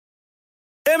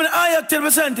I tell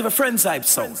representative a friend's hype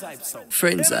song.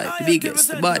 Friends hype, the biggest,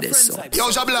 the baddest song. Yo,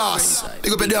 Jablas,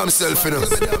 big up your damn self, you know.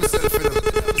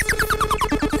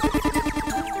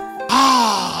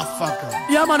 Ah, fuck up.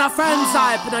 Yeah, man, a friend's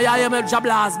hype, you know, yeah, man,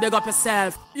 Jablas, big up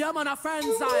yourself. Yeah, man, a friend's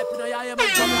hype, you know, yeah, man,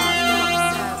 Jablas, big up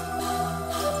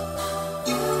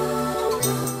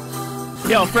yourself.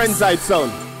 Yo, friend's hype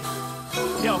sound.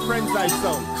 Yo, friend's hype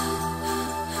sound.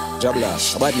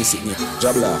 Jablas, badness it me.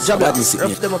 Jablas, badness it me.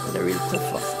 Rough them up in the real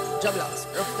tough. Jablas,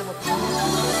 rough them up.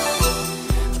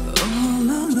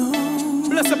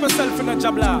 Bless up yourself in a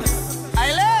Jablas.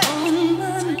 On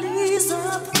my knees I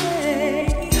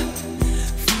pray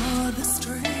for the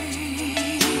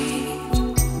strength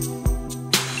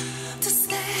to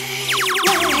stay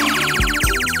away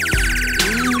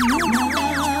in the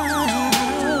night.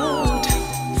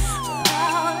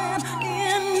 Out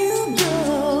and you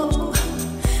go,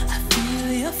 I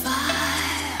feel your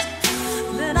fire.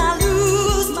 Then I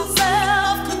lose my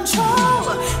self-control.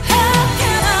 How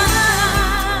can I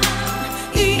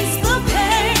ease the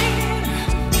pain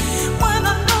when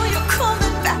I know you're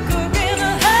coming back again?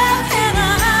 How can I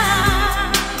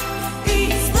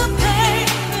ease the pain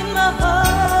in my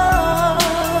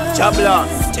heart? Jablas,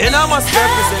 and I must How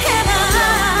represent. can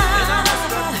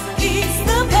I ease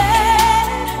the pain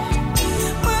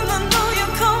when I know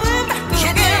you're coming back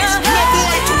again? No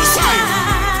boy to the side.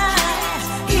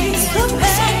 Ease the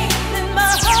pain in my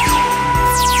heart.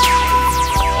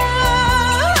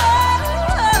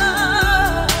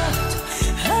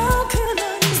 How can I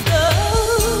ease the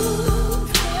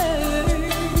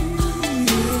pain?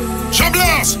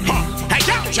 Jablas, hey,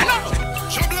 Jablas.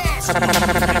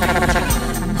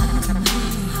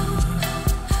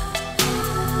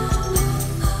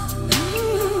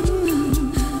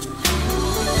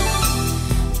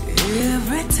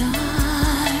 Every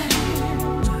time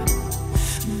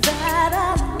that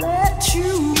I let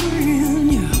you in,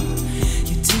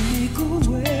 you take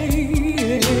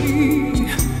away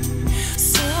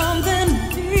something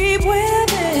deep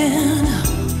within.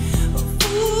 A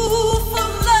fool for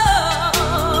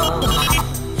love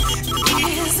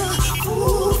is a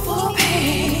fool for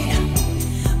pain,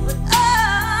 but I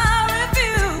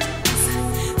refuse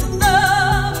to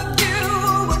love you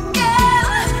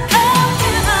again. How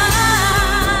can I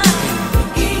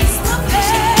ease the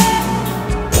pain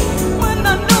when I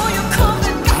know you're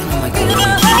coming back again?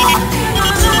 How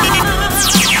can I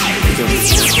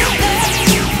ease the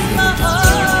pain in my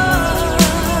heart?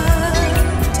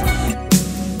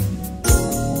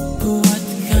 What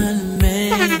kind of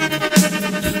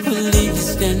man will leave you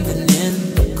standing in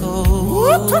the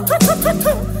cold?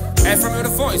 Hey, from the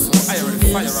voice, fire around the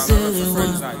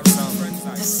friend's hype sound.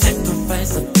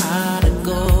 Sacrifice a pot of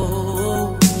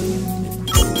gold.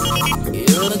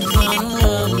 You're the kind of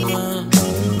woman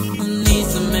who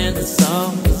needs a man that's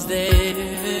always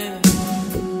there.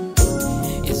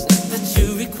 It's not that you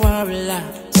require a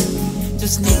lot,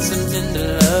 just need some tender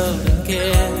love and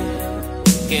care.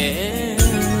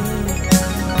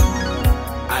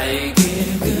 I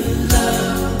give good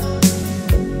love.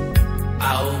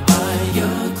 I'll buy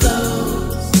your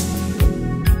clothes.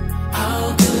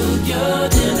 I'll cook your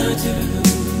dinner too.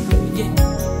 Yeah.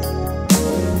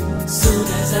 Soon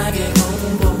as I get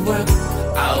home from work,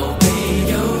 I'll pay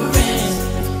your rent.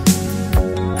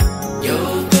 Your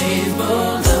faithful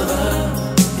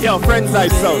lover, Yo, friend's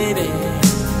hype sound. baby.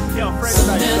 Yo, friend's Soon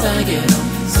hype as sound. I get home,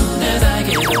 soon as I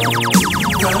get home from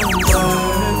work,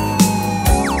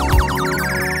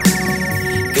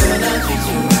 girl, I'll treat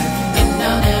you right and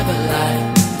I'll never lie.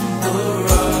 For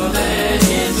all that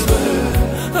it's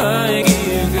worth, I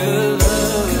give good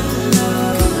love,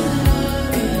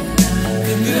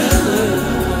 good love.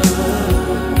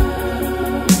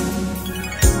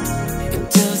 It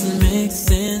doesn't make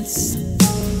sense.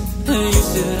 You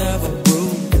should have a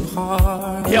broken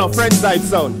heart. Yo, friend's hype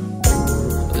sound.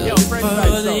 Yo, friend's hype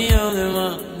For the sound. only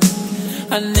one,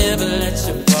 I never let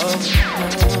you fall.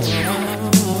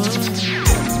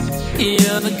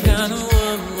 You're the kind of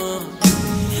woman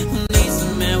who needs a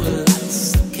man with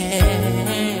lots of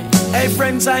cash. Hey,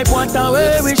 friends hype want a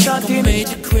way we shot in.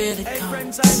 Major credit Hey, cards,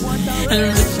 friends hype want a way and we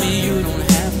with me you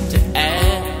don't have to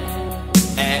ask.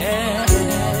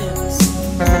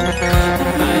 I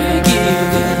give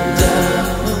good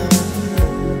love.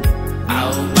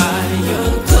 I'll buy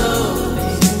your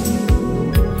clothes.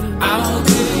 I'll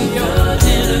cook your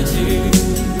dinner too,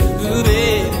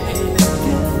 baby.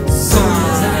 Soon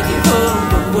as I get home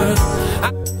from work,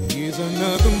 Here's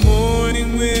another morning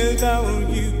without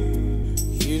you.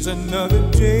 Here's another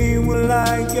day. Will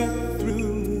I get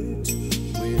through it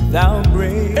without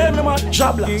break? Hey, man,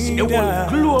 Jablas, you want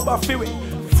globe of it.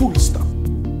 Full stop.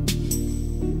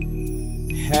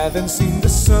 Haven't seen the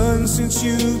sun since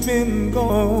you've been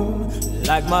gone.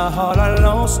 Like my heart, I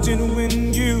lost it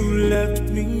when you left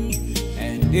me,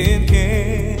 and it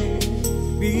can't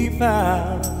be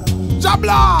found.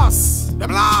 Jablas! The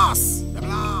blast! The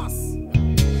blast!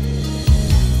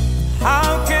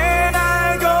 How can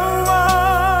I go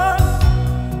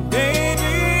on?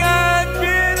 Baby, I've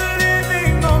been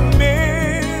living on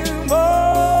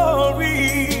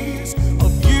memories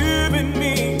of you and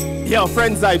me. Yo,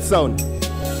 Friends Hype Sound.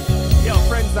 Yo,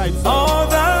 Friends Hype Sound. All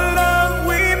the love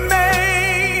we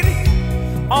made,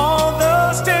 all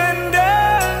those tender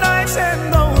nights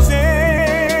and those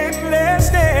endless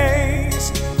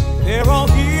days, they're all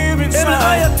here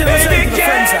inside. Baby,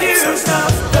 can you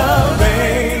stop the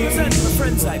rain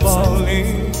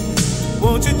falling?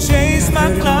 Won't you chase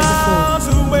my clouds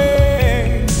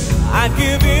away? I'd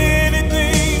give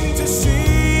anything to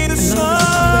see the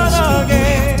sun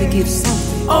again.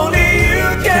 Only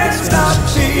you can stop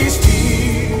these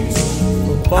tears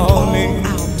from falling.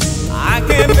 I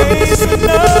can't face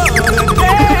another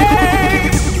day.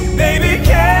 Baby,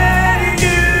 can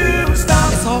you stop?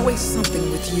 There's always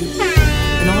something with you,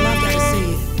 and all I've got to say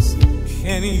is,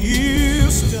 can you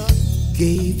stop?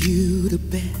 Gave you the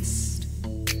best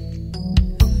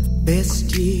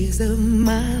years of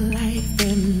my life,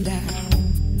 and I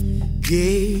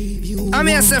gave you. I'm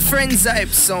here, a Friends Hype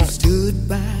Song. Stood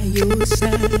by your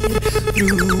side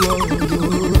through all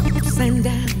your ups and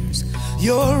downs,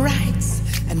 your rights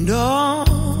and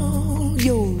all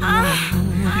your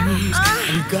wrongs.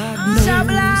 And God knows there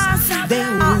were I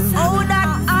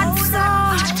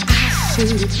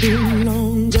should have been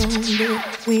long gone,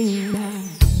 but when I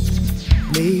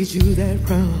made you that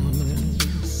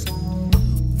promise,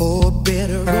 for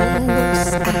better or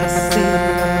worse, I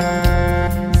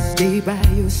said, stay by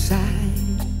your side.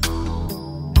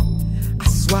 I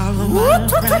swallow my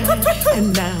pride,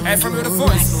 and now Hey, from the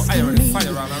voice, I already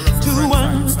fire around to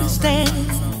understand.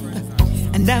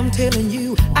 And I'm telling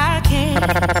you, I can't.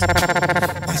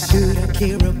 Why should I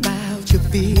care about your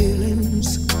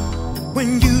feelings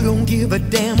when you don't give a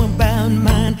damn about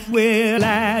mine? Well,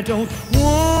 I don't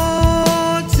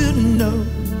want to know.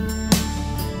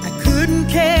 I couldn't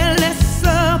care less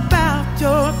about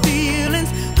your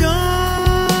feelings.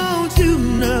 Don't you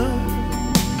know?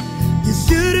 You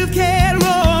should have cared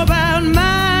more about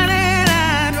mine, and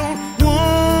I don't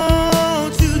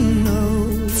want to know.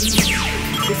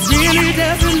 It really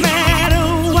doesn't matter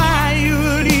why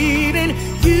you're leaving.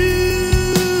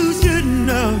 You should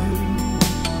know.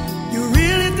 You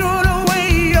really thrown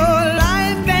away your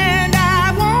life, and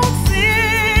I won't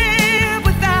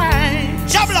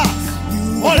sympathize. Jabla! You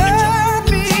hurt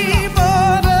me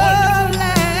for the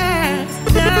last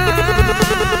time.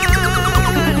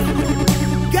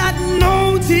 Got no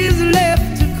tears left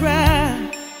to cry,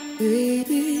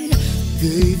 baby.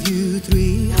 Gave you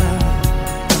 3 hearts,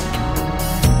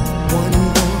 1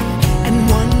 boy and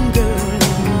 1 girl,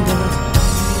 and a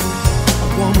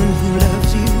woman who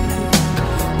loves you.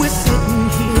 We're sitting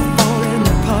here falling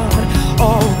apart,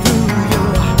 all through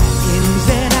your ins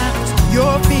and outs,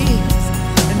 your fears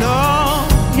and all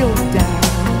your doubts.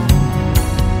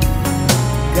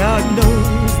 God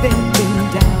knows they've been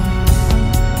down,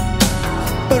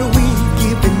 but we've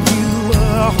given you a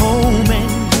home,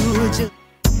 and you're just.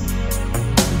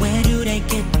 Where do they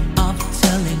get off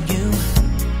telling you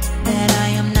that I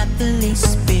am not the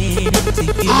least bit into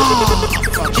you?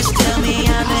 Just tell me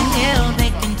how the hell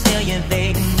they can tell you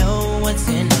they know what's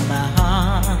in my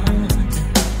heart.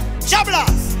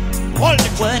 Jablas! Hold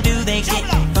it. What do they get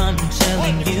from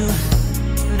telling you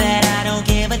that I don't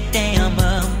give a damn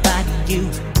about you?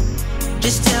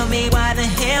 Just tell me why the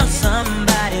hell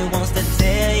somebody wants to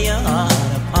tear your heart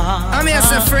apart. I'm here,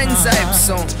 a Friends Hype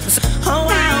Song. Oh,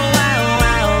 why?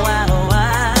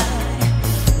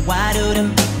 Why do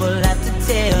them people have to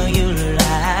tell you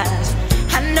lies?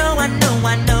 I know. I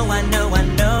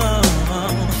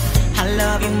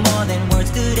love you more than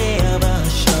words could ever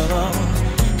show.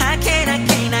 I can't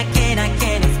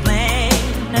explain.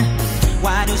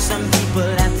 Why do some people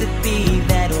have to be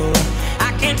that way?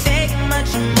 I can't take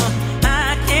much more.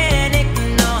 I can't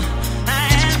ignore. I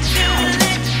have to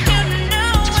let you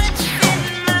know what's in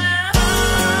my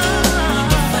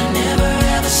heart. If I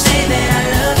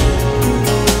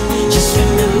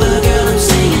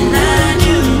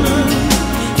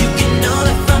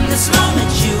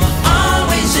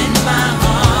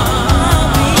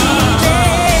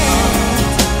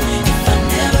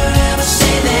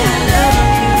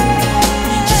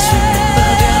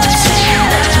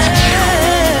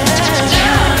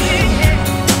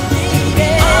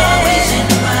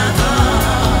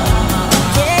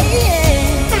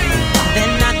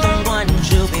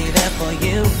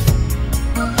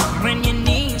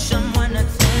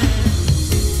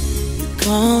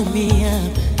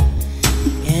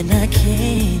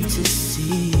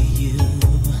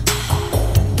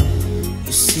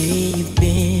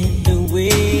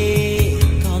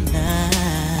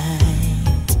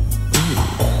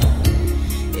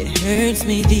hurts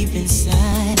me deep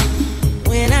inside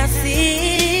when I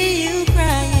see you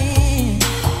crying.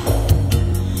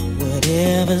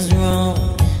 Whatever's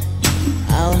wrong,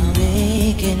 I'll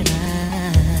make it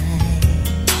right.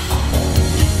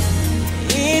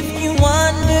 If you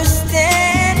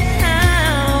understand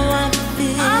how I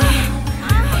feel,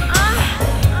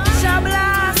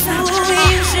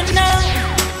 you should know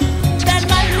that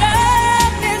my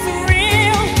love is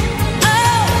real.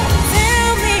 Oh,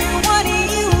 tell me, what do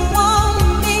you want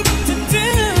me to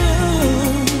do?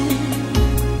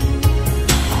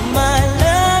 My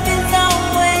love is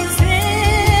always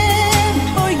here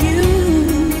for you.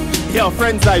 Yo,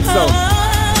 friends, I so.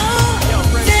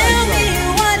 Tell me,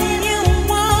 what do you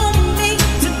want me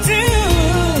to do?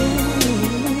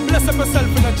 Bless up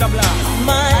yourself in a job last.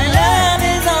 My love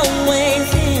is always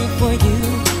here for you.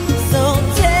 So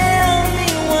tell me,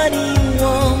 what do you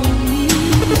want me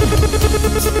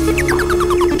to do?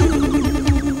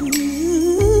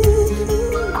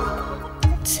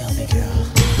 Tell me, girl.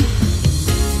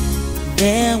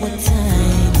 There were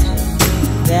times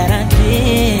that I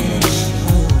didn't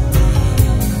show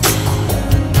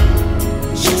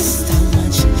just how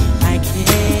much I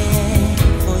care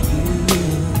for you.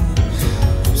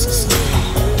 I'm so sorry.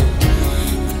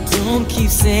 Don't keep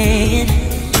saying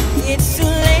it's too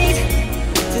late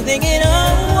to think it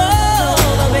over,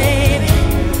 baby.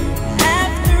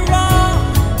 After all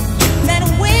that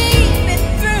we've been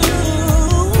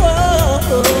through,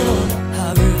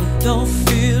 I really don't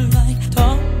feel like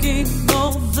talking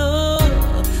on the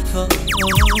phone,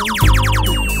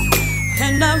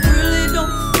 and I really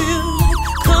don't feel like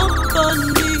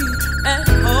company at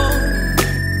all.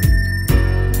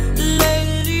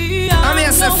 Lately, I'm here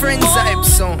as a friend type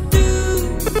song.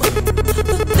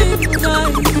 the things I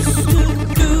used to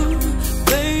do,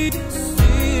 baby,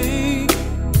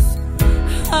 seems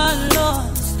I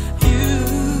lost you,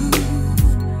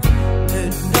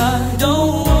 and I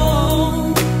don't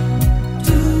want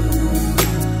to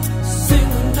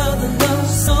sing another love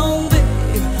song,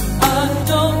 babe. I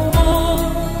don't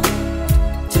want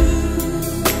to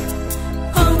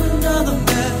hum another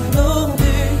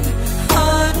melody. I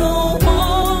don't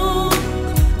want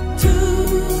to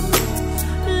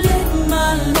live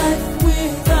my life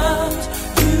without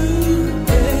you,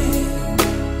 babe.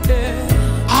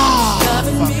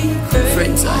 Driving me crazy.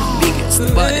 Friends are biggest,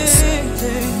 baddest.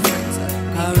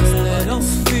 I really don't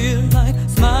feel like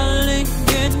smiling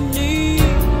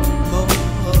anymore,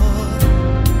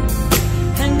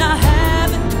 and I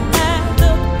haven't had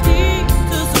the peace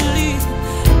to sleep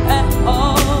at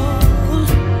all.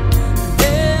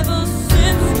 Ever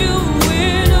since you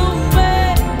went away,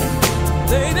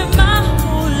 baby, my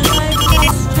whole life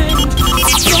has changed.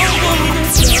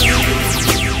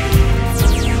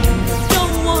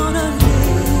 Don't wanna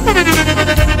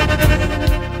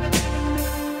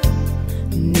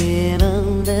never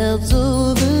felt so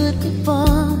good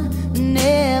before.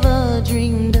 Never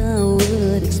dreamed I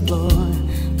would explore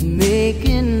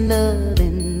making love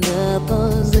in the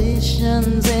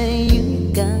positions that you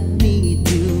got me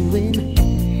doing.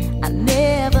 I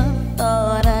never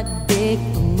thought I'd beg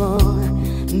for more.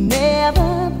 Never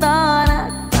thought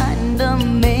I'd find a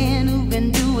man who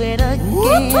can do it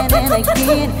again and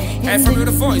again. Hey, from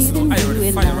the voice, I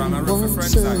already fire on my rough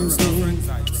friends.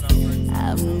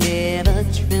 I've never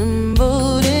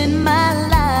trembled in my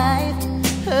life,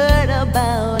 heard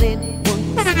about it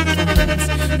once or twice,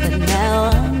 but now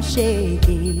I'm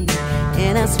shaking,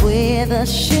 and I swear the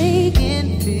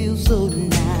shaking feels so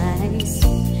nice.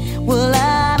 Well,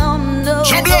 I don't know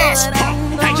what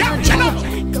I'm gonna do,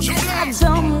 'cause I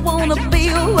don't wanna be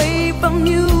away from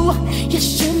you. You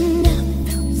shouldn't have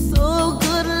felt so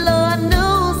good, Lord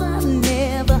knows I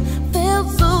never felt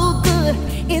so good.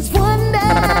 It's wonderful.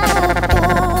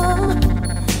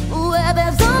 Well,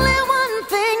 there's only one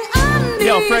thing I need.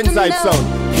 Yo, friends, I so.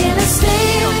 Can I stay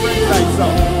with you, I so.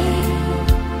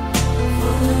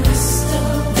 for the rest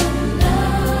of the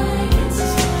night?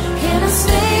 Can I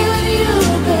stay with you,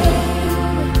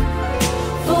 babe,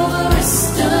 for the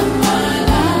rest of my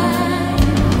life?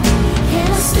 Can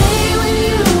I stay with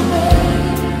you,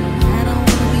 babe? I don't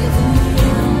wanna be a fool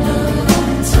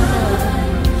another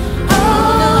time.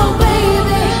 Oh,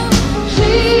 baby,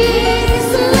 please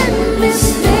let me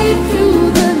stay through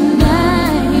the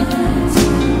night.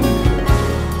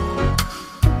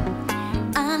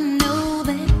 I know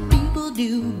that people do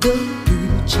go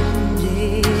through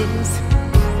changes,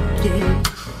 yeah,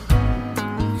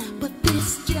 but this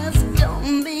just don't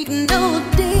make no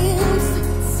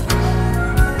difference.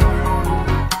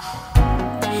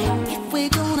 If we're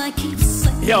gonna keep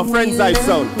saying Yo, friends, I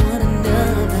so. one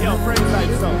another, Yo, friends, I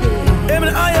so. I'm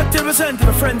an eye till we send to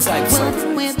my friends like so.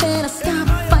 Well, we better stop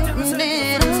fighting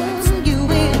it,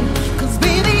 arguing, 'cause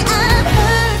baby I'm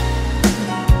hurt.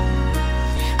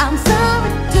 I'm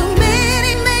sorry too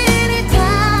many, many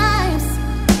times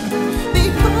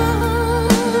before.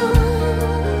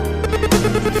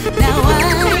 Now I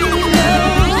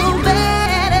know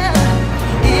better,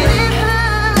 and it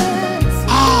hurts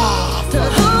to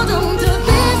hold on to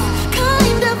this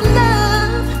kind of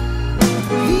love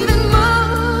even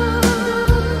more.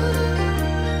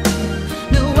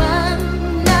 No, I'm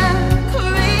not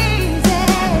crazy.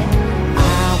 I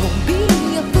won't be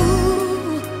a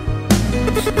fool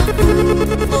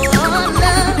for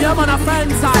love. Yeah, man, a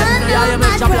friend side. Yeah, you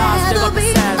make your blast. Big up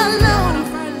yourself. Alone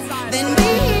than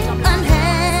be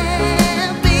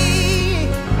unhappy.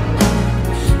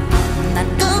 I'm not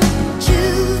gonna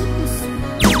choose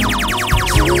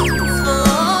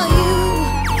for you,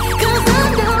 'cause I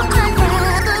know I'd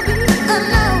rather be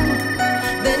alone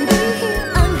than be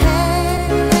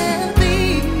unhappy.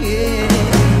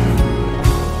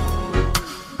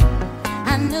 I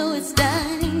know it's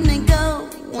starting to go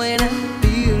when I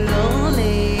feel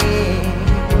lonely.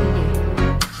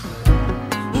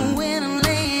 When I'm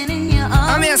laying in your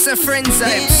arms, I'm here to Friends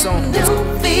Hype Song. don't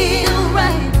feel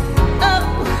right. Oh,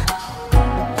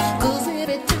 'cause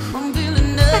every time I'm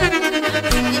feeling up,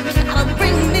 you gotta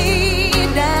bring me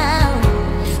down.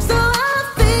 So I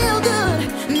feel good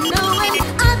knowing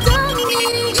I don't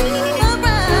need you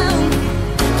around.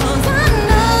 'Cause I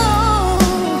know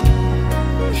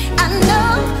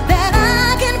that I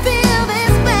can feel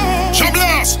this pain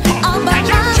all by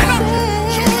myself.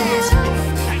 Yeah.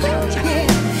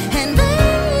 And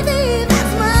baby,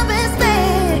 that's my best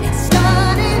bet.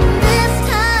 Starting this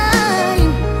time,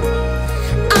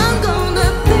 I'm gonna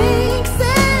think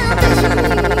selfishly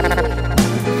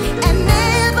and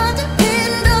never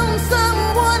depend on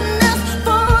someone else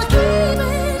for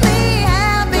keeping me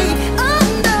happy. Oh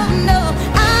no, no,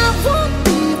 I won't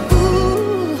be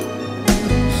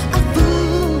a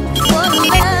fool for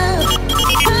love.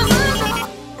 'Cause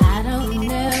I don't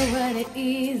know what it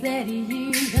is that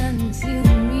you've done to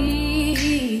me,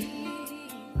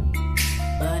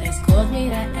 but it's caused me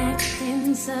to act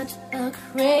in such a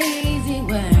crazy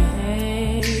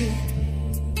way.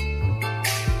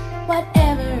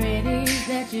 Whatever it is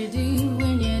that you do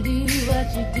when you do what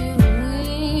you're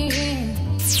doing,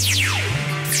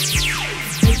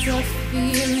 it's a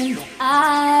feeling that I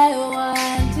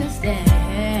want to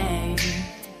stay.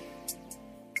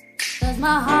 'Cause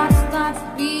my heart starts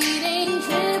beating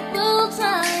triple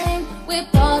time with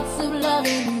thoughts of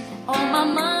loving on my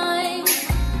mind.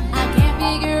 I can't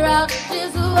figure out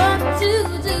just what to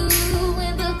do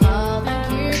when the common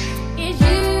cure is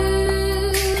you.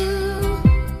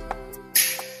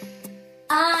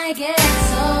 I get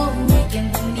so weak in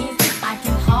the knees, I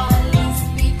can hardly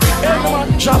speak.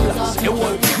 Everyone jobless, you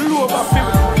will blew up a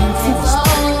feeling.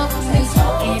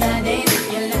 In a day,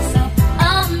 you look so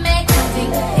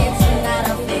amazing. It's not a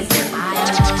face. I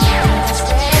don't want to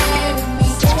stay with me.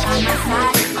 I'm a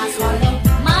side, I swallow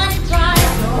my pride.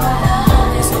 Your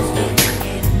love is so sweet,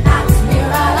 it knocks me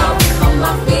right off on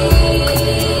my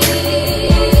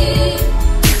feet.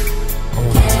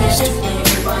 Can't explain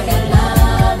why your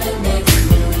love it makes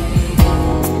me weak.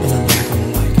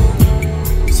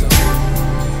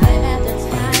 Time after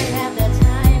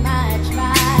time, I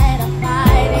try to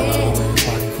fight it.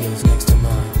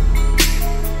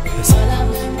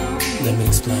 Let me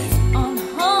explain. I'm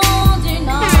holding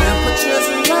on. Temperatures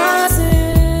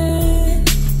rising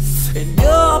and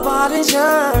your body's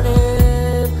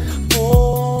yearning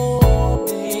for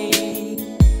me.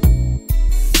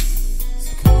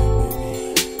 So come on,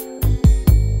 baby.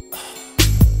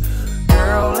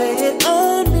 Girl, lay it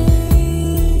on me.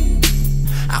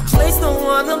 I'll place no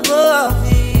one above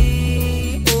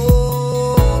me.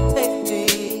 Oh, take me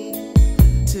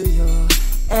to your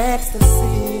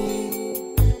ecstasy.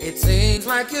 It seems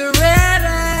like you're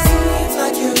ready. Seems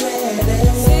like you're ready.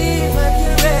 Seems like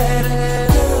you're ready.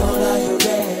 Girl, are you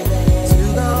ready to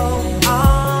go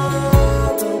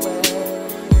all the way?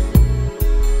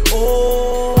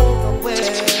 All the way.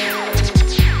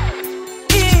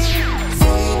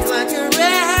 Seems like you're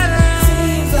ready.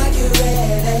 Seems like you're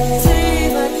ready.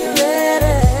 Seems like you're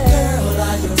ready. Girl,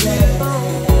 are you ready?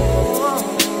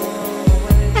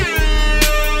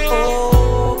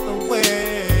 All the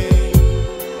way.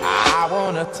 I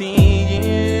wanna tease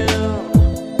you,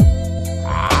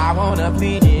 I wanna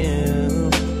please you,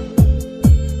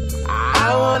 I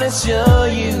wanna show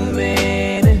you,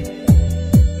 baby,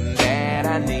 that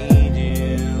I need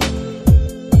you.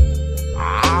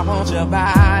 I want your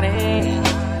body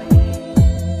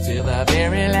till the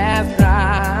very last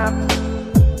drop.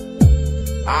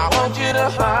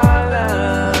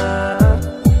 holler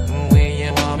when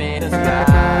you want me to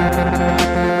smile.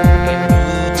 And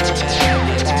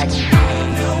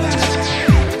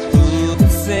who can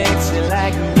sex you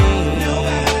like me?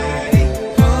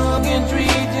 Who can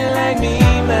treat you like me,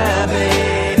 my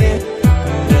baby?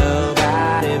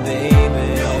 Nobody, baby.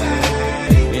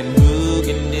 And who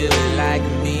can do it like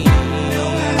me?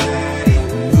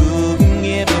 Who can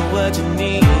give you what you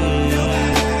need?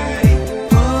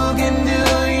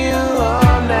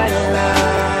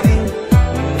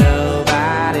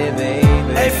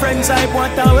 Friends, I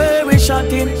want the way we shot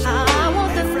in. I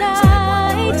want the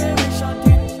night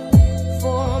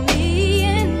for me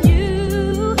and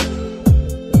you.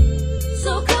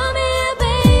 So come here,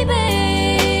 baby,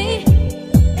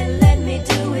 and let me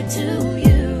do it to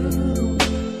you.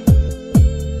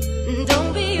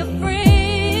 Don't be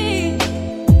afraid,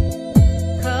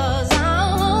 'cause I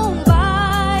won't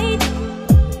bite.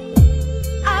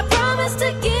 I promise to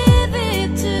give it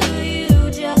to you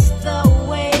just the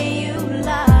way you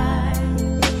like.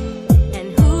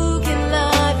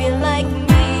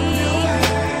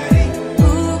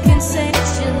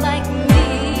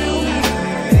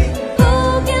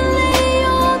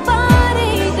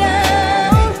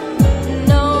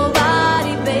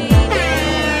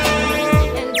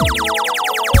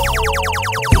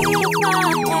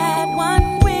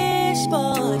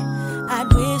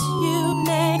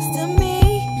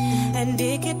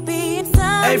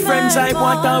 Hey friends, I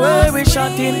want the way we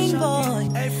shot in.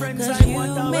 Hey friends, I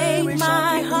want the way we shot in.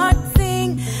 My heart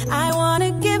sing. I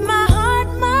wanna give my heart,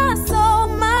 my soul,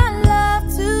 my love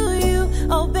to you,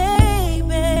 oh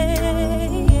baby.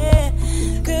 Yeah.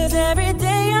 'Cause every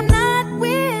day I'm not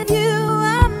with you,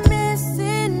 I'm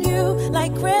missing you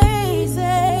like crazy.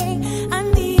 I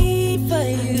need for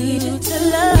you to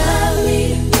love me,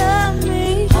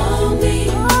 hold me,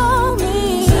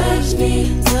 touch me,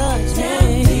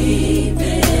 deep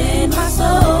in my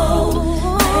soul.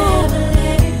 Never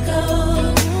let it go.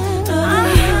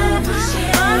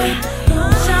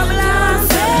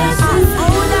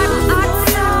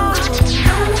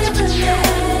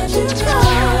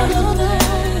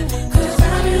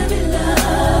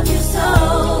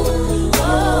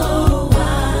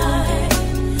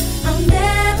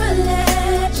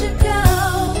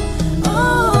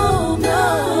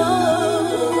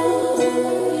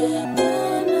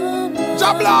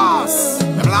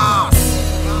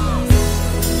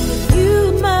 You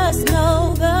must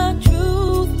know the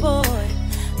truth, boy.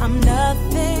 I'm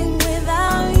nothing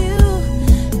without you.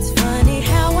 It's funny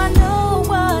how I know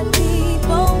what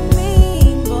people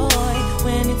mean, boy,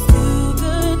 when it's too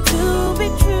good to be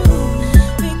true.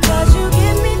 Because you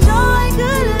give me joy,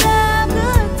 good love,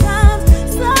 good times,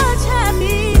 such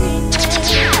happiness.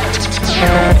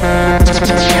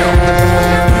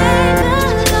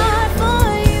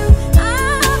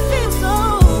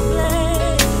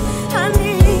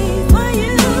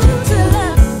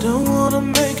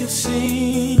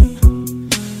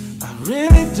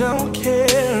 Don't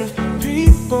care if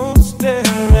people stare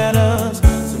at us.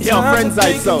 Yo,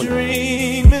 Friendside Zone.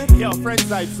 Yo,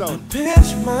 Friendside Zone.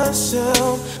 Pinch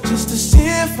myself just to see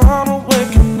if I'm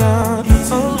awake or not.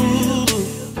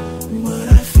 What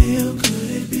I feel, could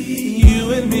it be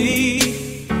you and me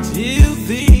till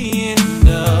the end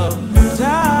of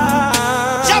time?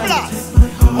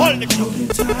 Hold the club.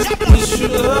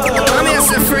 I'm here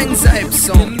for Friendside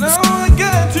Zone. You know I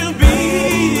got to be.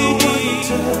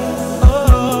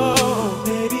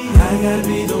 I gotta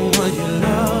be the one you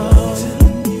love.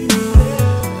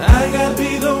 I gotta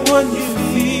be the one you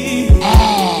need. I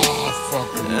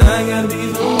gotta be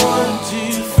the one to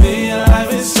feel like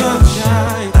it's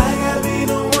sunshine. I gotta be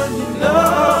the one you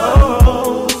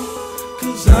know,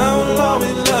 'cause I will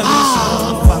always love you so.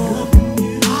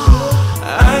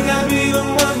 I gotta be the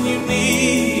one you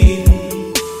need.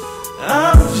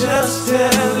 I'm just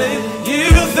telling you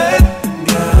that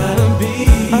gotta be.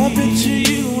 I picture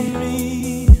you and me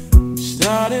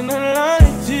starting a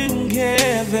life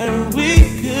together, we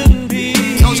couldn't be.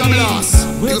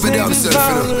 We'll take this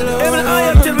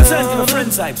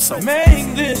make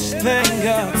this thing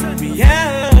a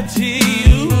reality.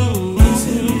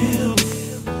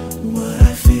 What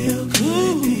I feel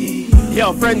could be. Yo,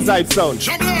 Friendside Zone.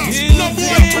 No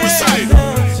boy to recite.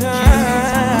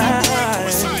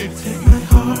 Take my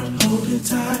heart, hold it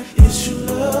tight. It's your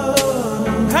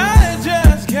love. I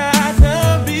just gotta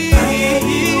be.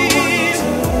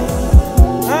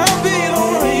 I'll be the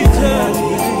one you touch.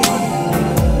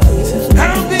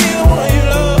 I'll be the one you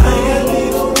love. I gotta be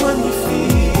the one you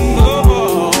feel.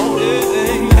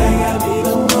 I gotta be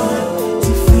the one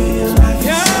to feel like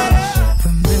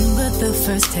Remember the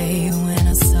first day when I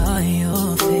saw your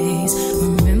face.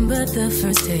 Remember the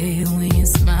first day when you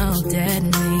smiled at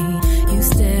me. You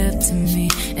stepped to me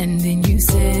and then you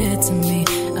said to me,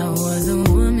 I was the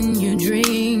woman you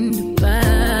dreamed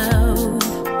about.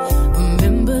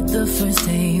 Remember the first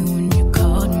day when you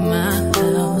called my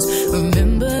house.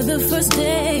 Remember the first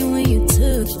day when you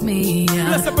took me out.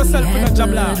 We had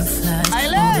butterflies,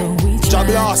 although we tried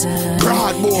to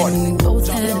hide, and we both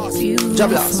had a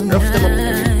beautiful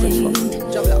night.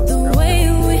 The way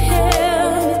we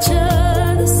held each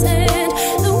other's hand,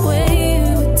 the way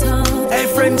we talked. Hey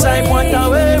friends, I want the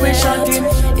way we shot in.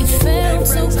 It felt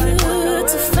so good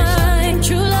to find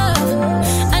true love.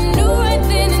 I knew right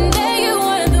then and there you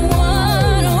were the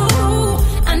one. Oh,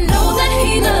 I know that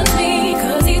he loves me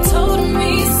 'cause he told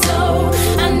me so.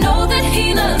 I know that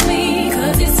he loves me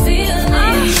 'cause his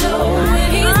feelings show. When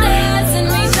he's dancing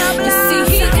me, you see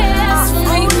he cares for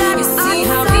me. You see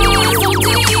how he is so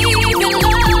deep in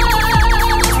love.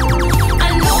 I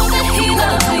know that he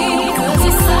loves me 'cause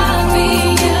it's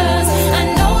obvious. I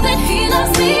know that he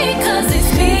loves me 'cause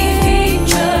it's me he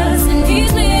trusts, and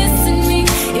he's missing me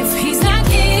if he's not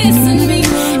kissing me.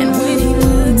 And when he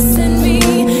looks at me,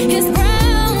 his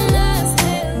brown eyes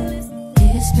tell me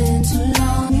it's been too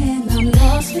long and I'm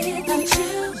lost without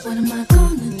you. What am I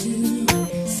gonna do?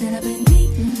 Said I've been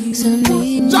needing you. Said I'm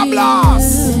needing you. Jablas!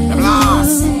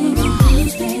 Jablas!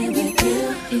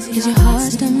 Is your heart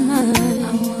still mine?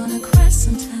 I wanna cry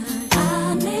sometime.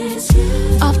 I miss you.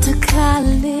 Off to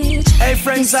college. Hey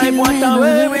friends, I want the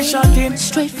way we shot in.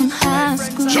 Straight from high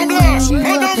school. Jablas! You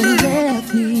up and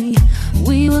left me.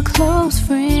 We were close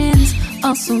friends,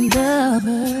 also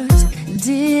lovers.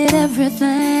 Did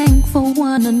everything for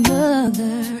one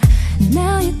another.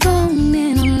 Now you're gone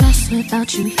and I'm lost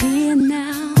without you here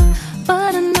now.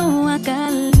 But I know I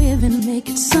gotta live and make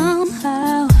it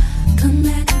somehow. Come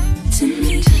back to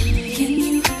me. Can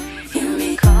you hear me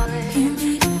calling? Hear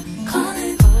me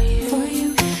calling for you?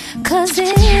 'Cause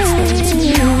it's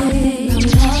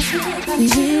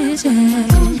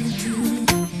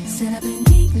said I've been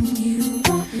needing you.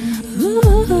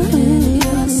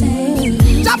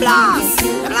 Jablas!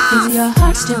 Is your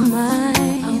heart still mine?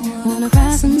 I wanna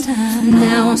cry sometime.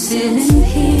 Now I'm sitting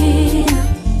here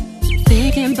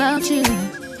thinking about you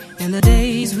and the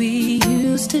days we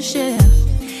used to share.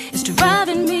 It's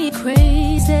driving me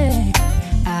crazy.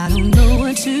 I don't know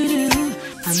what to do.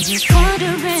 I'm just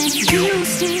wondering if you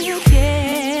still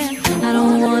care. I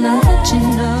don't wanna let you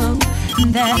know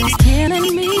that it's killing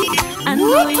me. I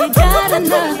know you got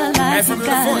another life. You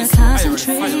gotta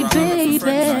concentrate, baby.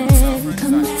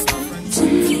 Come back to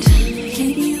me. Can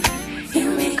you hear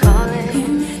me calling?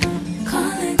 Hear me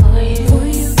calling for you?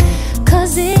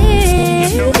 'Cause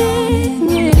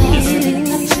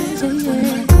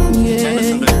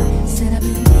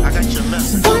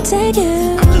I'll take you,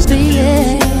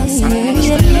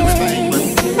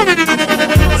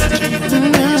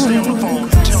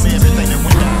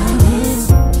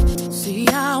 See,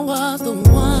 I was the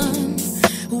one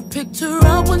who picked her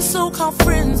up when so-called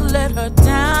friends let her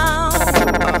down.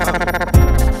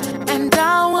 And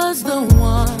I was the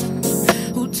one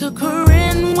who took her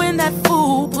in when that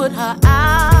fool put her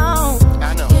out.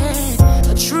 I know.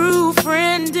 Yeah, a true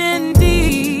friend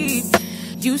indeed.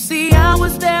 You see, I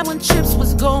was there when chips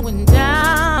was going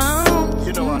down.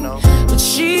 You know I know. But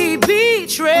she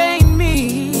betrayed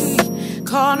me.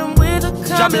 Caught him with a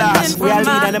Jablas, we are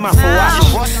leading them for watch.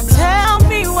 Tell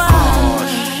me why.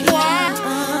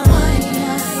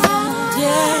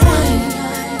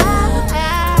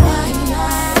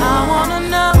 I wanna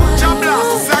know. Jablas!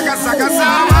 Saga, saga,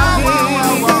 saga!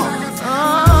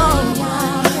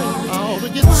 Oh, we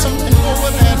get something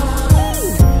over there.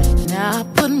 Now I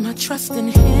put my trust in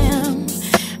him.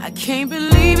 I can't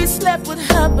believe he slept with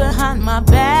her behind my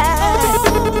back.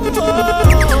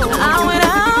 I went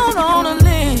out on a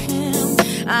limb.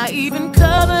 I even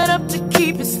covered up to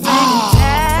keep his thing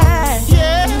intact.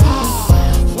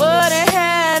 What it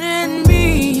had in me,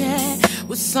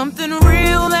 was something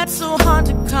real that's so hard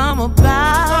to come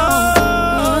about.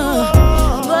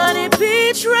 But it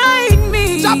betrayed me.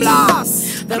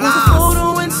 There was a photo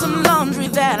and some laundry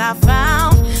that I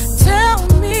found. Tell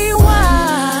me why.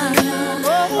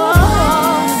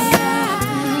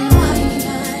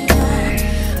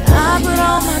 I put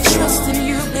all my trust in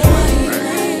you, baby.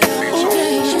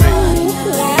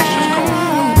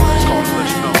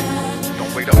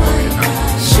 Don't wait up for me tonight.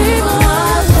 She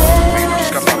was there. I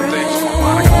just got a lot of things on my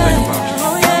mind. I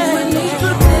gotta think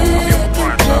about you. I'll be on the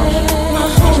prime time.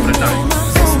 Just for the night.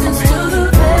 Things are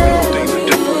different.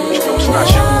 You know, it's not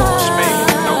you. It's me.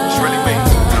 No, it's really me.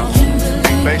 You know,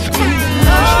 basically,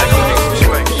 just taking things in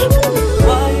space.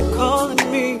 Why you calling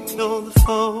me on the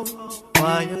phone?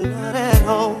 Why you not at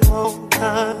home all the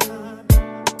time?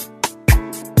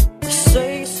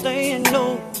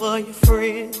 for your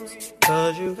friends,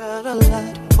 'cause you got a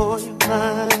lot on your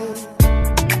mind.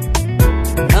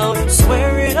 Now you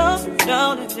swear it up and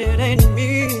down and it ain't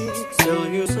me, still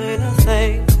you say that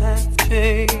things have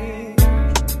changed.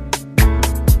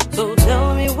 So tell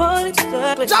me what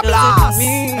exactly does it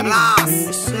mean when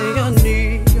you say I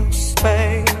need your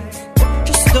space.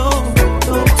 Just don't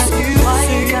excuse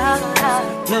me.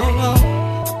 No.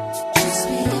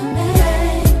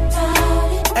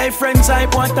 Hey friends, I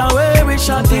want the way we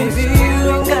shot it. Baby, you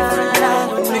don't gotta lie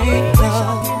to me, no.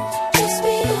 Just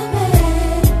be a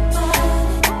man about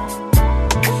it.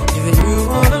 If you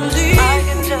wanna leave, I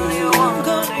can tell you I'm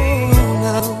gonna leave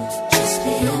now. Just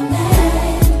be a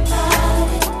man about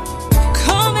it.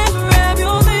 Come and grab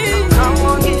your knees, I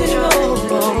want you to show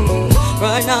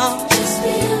right now. Just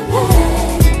be a man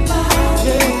about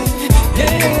it.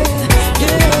 Yeah.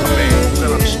 I mean, you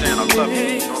gotta understand, I love you,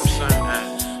 you know what I'm saying?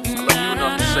 And I love you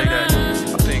enough to say that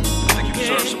I think you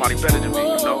deserve somebody better than me, you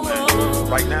know? And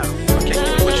right now, I can't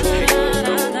give you what you need, you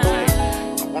know?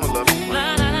 I wanna love you, but I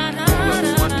wanna love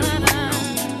you one day, you know?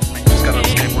 You just gotta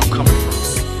understand where I'm coming from.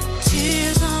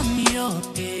 Tears on your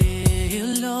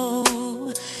pillow,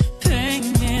 pain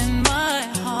in my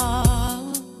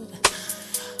heart.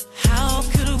 How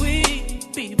could we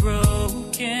be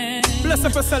broken? Bless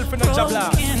up yourself in the job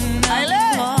last.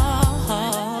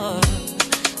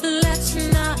 Let's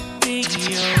not be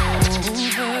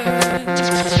over.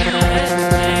 Let's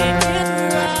make it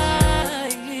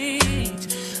right.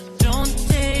 Don't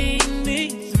take me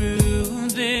through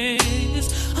this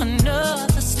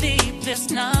another sleepless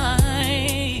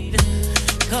night.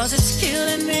 'Cause it's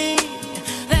killing me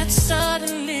that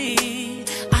suddenly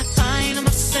I find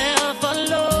myself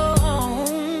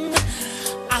alone.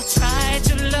 I try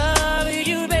to love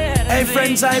you better. Hey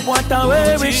friends, I want the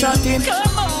way we shot it.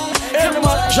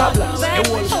 Everyone, jobless. It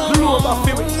was blue about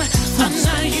feeling. I'm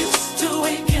not used to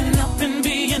waking up and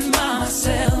being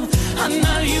myself. I'm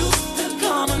not used to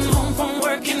coming home from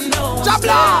work and no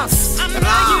jobless. I'm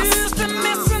not used to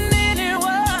missing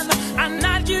anyone. I'm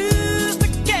not used to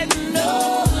getting no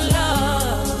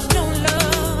love, no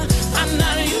love. I'm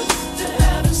not used to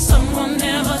having someone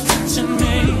never touching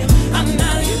me. I'm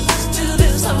not used to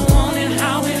this. I want it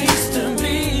how it used to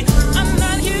be. I'm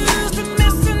not used to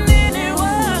missing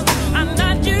anyone. I'm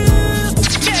not used to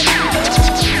getting no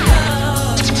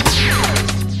love.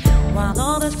 While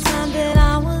all the time that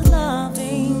I was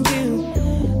loving you,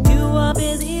 you were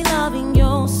busy loving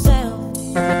yourself.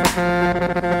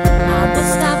 I would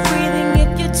stop breathing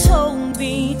if you told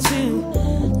me to.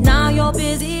 Now you're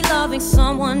busy loving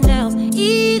someone else.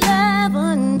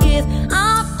 11 years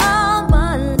of all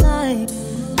my life.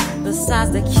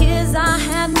 Besides the kids, I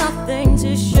had nothing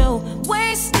to show.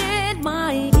 Wasted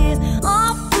my years,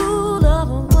 all full of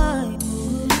a wife.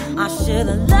 I should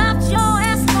have left your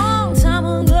ass long time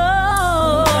ago.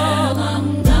 Well, I'm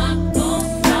not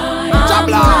gonna cry. I'm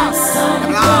not gonna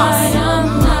cry. I'm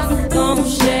not gonna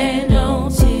shed no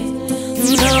tears.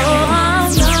 No, I'm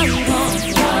not gonna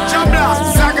cry.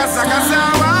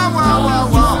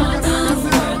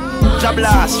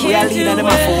 Jobless, we are leading them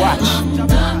up for watch.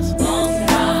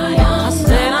 I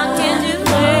said I can't do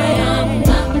it. I'm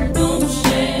not gonna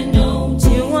shed no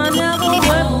tears. You will never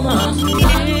wear my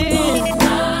tears.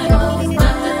 It's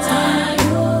not the time,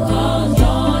 'cause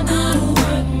you're not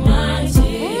worth my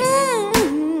tears.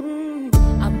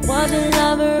 I was a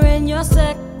lover and your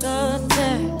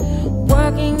secretary,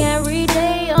 working every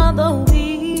day of the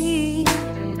week.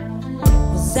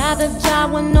 Was at the job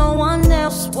when no one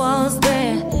else was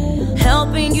there,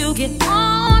 helping you get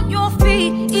on your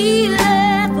feet.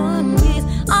 11 years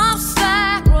of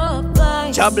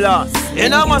sacrifice. Jobless. You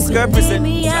know I must represent.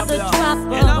 Me at the drop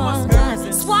of a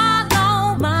line.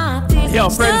 Swallow my fears. Yo,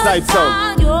 friends, I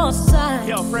Stand by your side.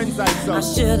 Yo, friends, I I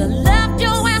should have left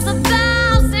your ass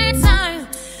 1,000 times.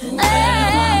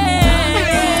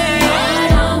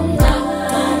 I'm not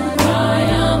gonna cry.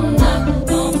 I'm not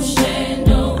gonna shed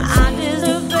no tears. I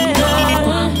deserve better.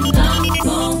 I'm not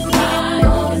gonna cry.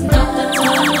 It's not the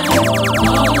time.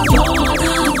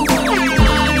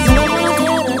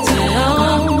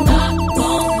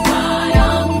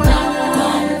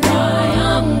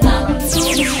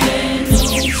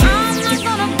 'Cause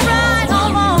you're not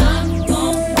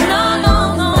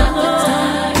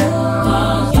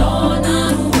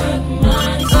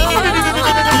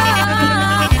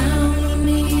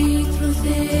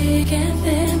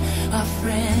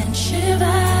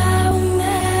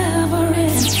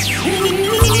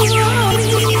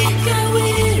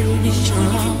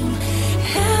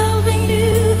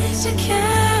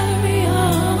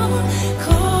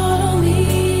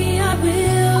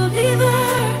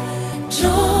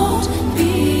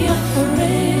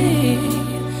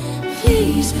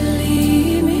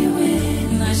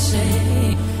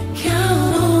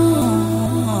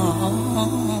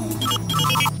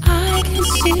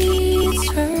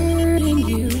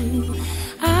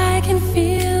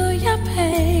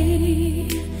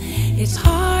It's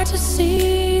hard to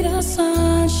see the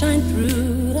sunshine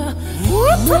through the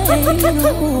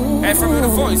rain. Hey, from the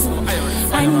voice.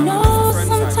 I know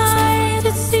sometimes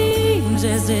it seems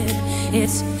as if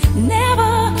it's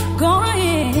never gonna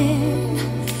end,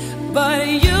 but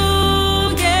you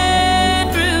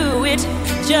get through it.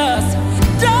 Just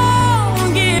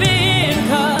don't give in,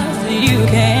 'cause you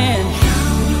can.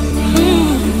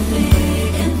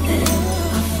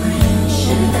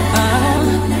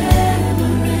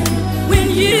 When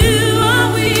you are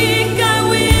weak, I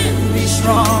will be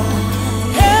strong,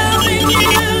 helping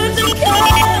you to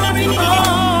carry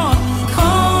on.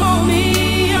 Call on me,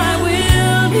 I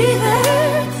will be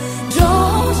there.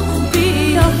 Don't be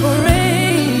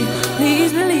afraid.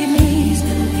 Please believe me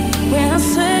when I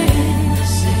say,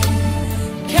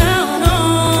 count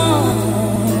on.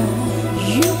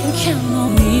 You can count on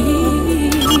me.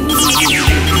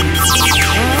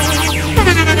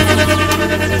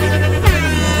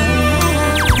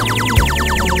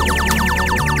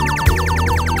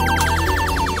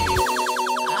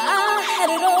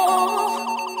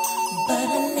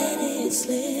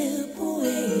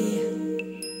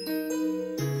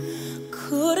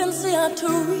 To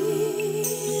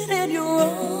read it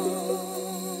wrong.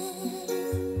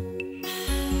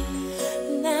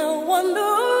 Now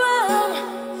wander around,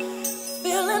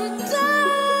 feeling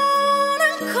down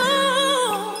and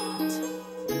cold,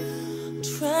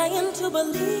 trying to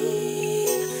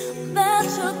believe that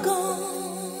you're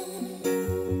gone.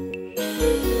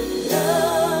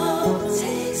 Love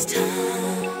takes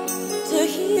time to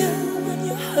heal when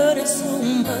you're hurting so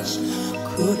much.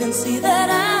 Couldn't see that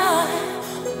I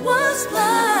was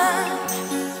blind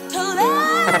to let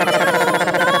you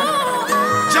go.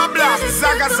 Jablas,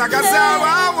 Zaga, Zaga, Zaga,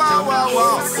 wow, wow,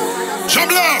 wow.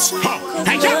 Jablas,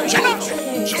 hey, Jablas,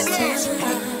 Jablas,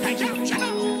 hey, Jablas.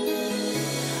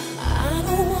 I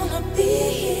don't wanna be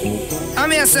here.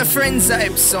 I'm here say Friends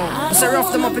Hype song. So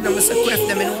rough them up in them, so quiff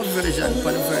them in one version,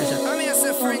 for the version. I'm here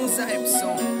say Friends Hype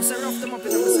song. So rough them up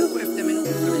in them, so quiff them in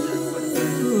one version, for the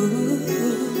version.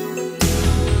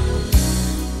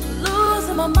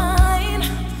 Losing my mind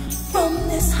from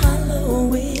this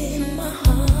hollow in my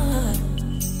heart.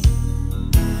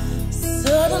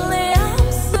 Suddenly I'm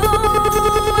so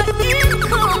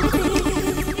incomplete.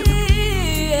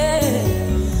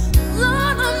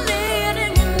 Lord, I'm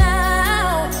needing you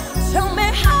now. Tell me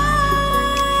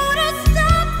how to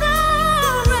stop the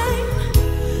rain.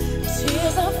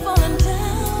 Tears are falling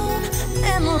down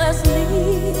endlessly.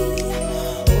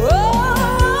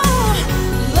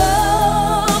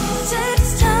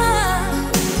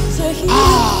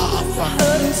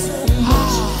 Hurting so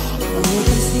much, you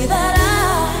can see that I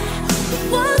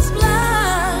was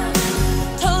blind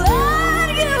to let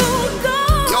you go.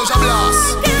 Yo, Jablas,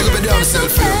 you be down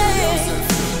yourself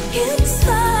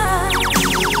inside,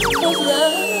 'cause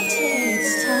love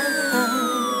takes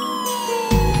time,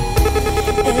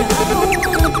 and I don't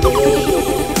wanna be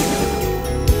here.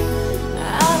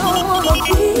 I don't wanna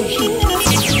be here.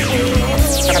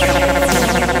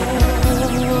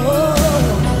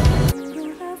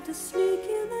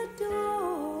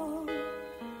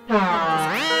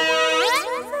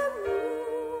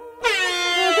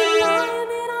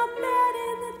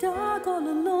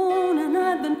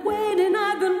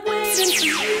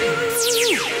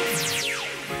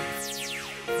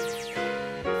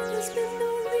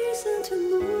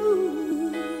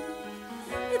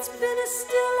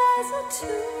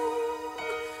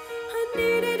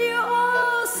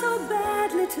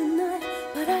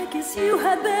 You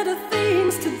had better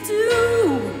things to do.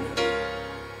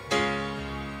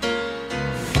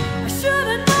 I should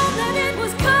have known that it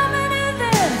was coming in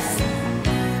this,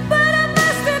 but I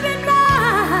must have been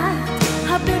blind.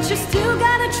 I bet you still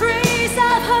got a trace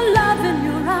of her love in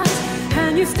your eyes,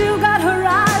 and you still got her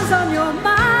eyes on your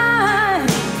mind.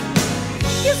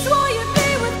 You swore you'd be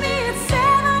with me at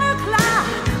 7 o'clock.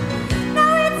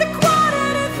 Now it's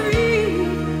 2:45,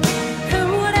 and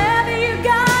whatever you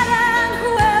got and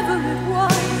whoever it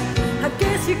was, I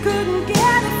guess you couldn't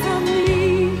get it from me.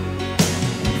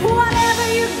 Whatever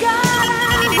you got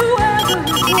and whoever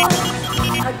it was,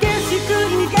 I guess you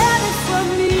couldn't get it from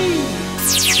me.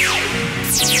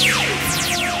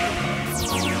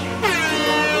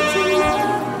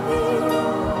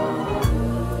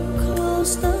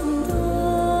 Close the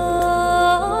door,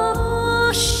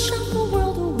 shut the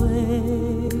world away.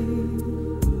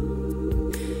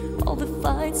 All the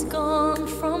fight's gone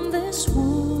from this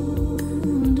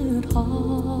wounded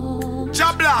heart.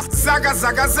 Jablas, Zaga,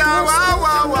 Zaga, Zaga, wow,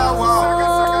 wow, wow, wow.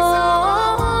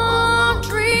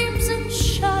 Dreams and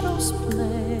shadows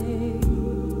play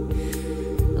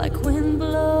like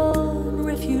wind-blown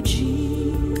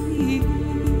refugees.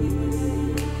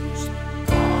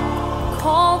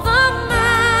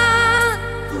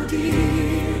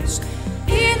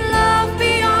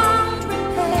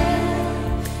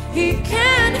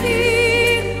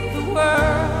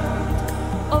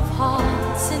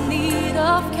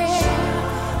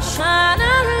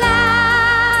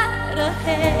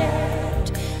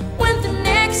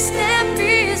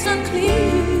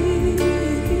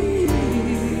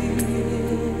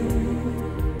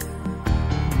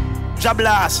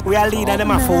 Jablas, we are leading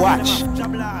them off for watch.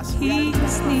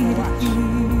 He's needed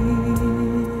you.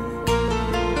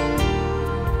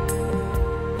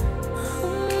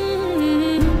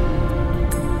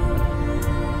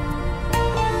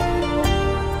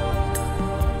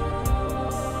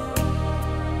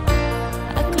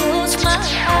 I close my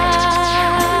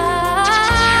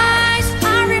eyes. I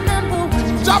remember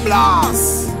when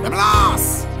Jablas,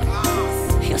 Jablas.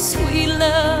 your sweet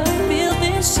love filled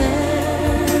this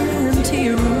empty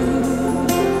room.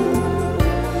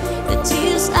 The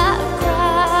tears I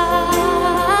cry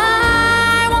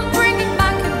won't bring it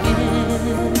back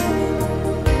again,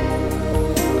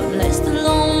 unless the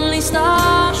lonely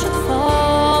star should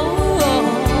fall.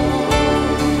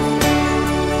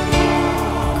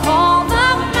 Call the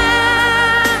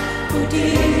man who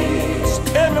did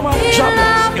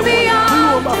love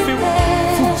beyond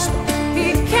belief. He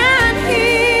can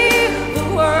heal the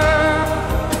world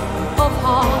of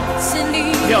hearts in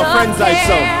need. Yo, friends, I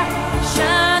saw.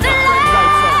 Shine a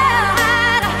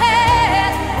light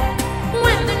ahead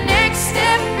when the next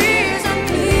step is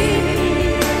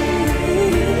unclear.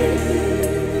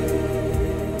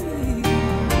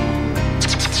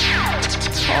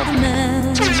 All the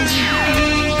man is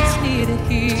needed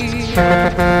here. I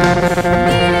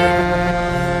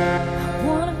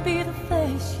wanna be the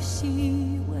face you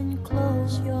see when you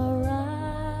close your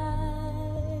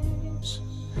eyes.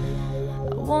 I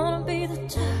wanna be the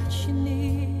touch you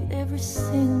need every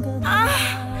single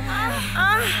night.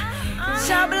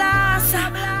 Jablas,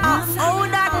 oh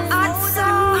that hot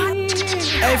song.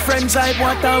 Hey friends, I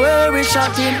want the way we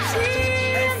shouting.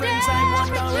 Hey friends, I want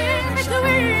the way we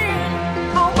shouting.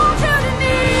 I want you to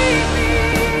need me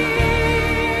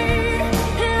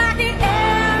like the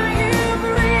air you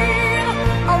breathe.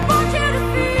 I want you to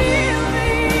feel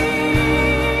me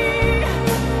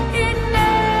in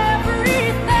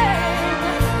everything.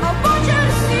 I want you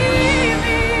to see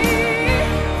me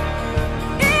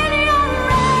in your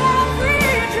every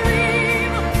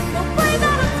dream. The way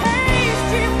that I taste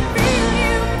you, feel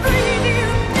you, breathe you,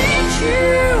 need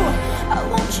you. I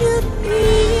want you to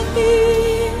need me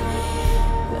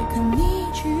like I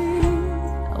need you.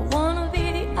 I wanna be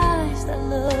the eyes that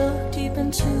look deep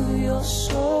into your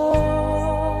soul.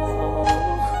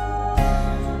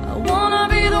 I wanna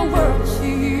be the words to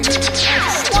you. I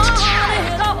just want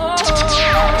it all.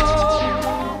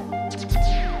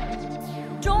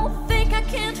 Don't think I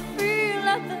can't feel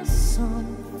like there's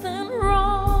something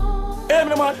wrong. Hey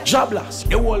man, Jablas,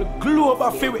 you will globe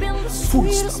of You've it. been the Full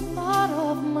sweetest stop. part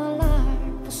of my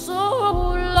life for so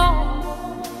long.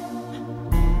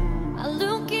 I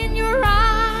look in your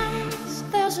eyes,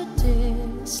 there's a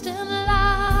distant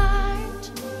light,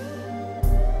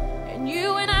 and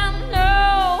you and I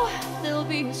know there'll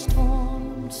be a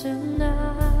storm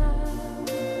tonight.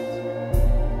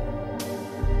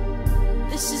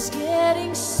 This is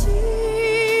getting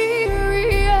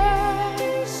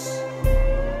serious.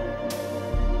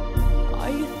 Are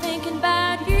you thinking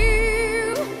about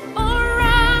you or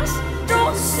us?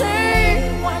 Don't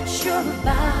say what you're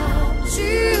about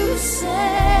to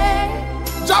say.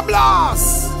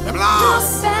 Jablas, Jablas.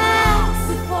 Look back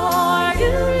before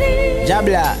you leave.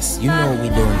 Jablas, you know we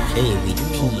don't play with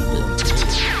people.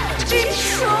 Be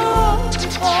sure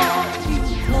before you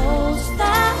close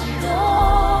that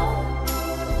door,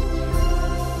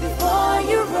 before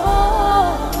you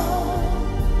roll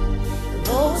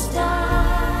those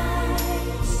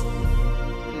dice.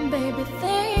 Baby,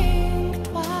 think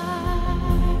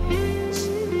twice.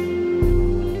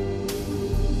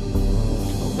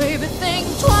 Baby, think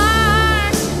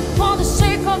twice for the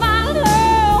sake of our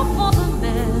love, for the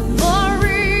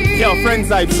memory. Yo,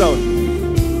 friends, I saw.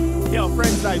 Yo,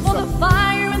 friends, I For the saw.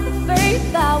 fire and the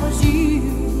faith that was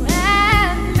you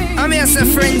and me. I'm here say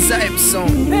friends hype song.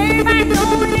 Babe, I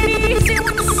know it easy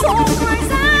when the soul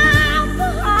cries out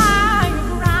the high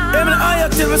ground. Hey man, I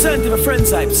represent the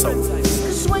friends hype song.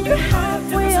 Cause when you're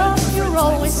halfway up, you're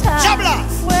always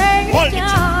halfway Hold it.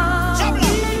 down.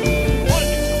 Jablas.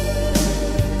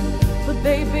 But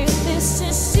baby, this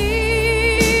is serious.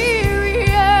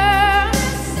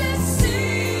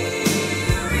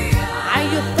 Are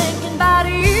you thinking about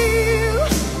you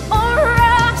or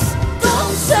us?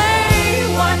 Don't say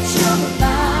what you're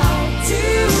about to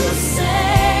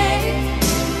say.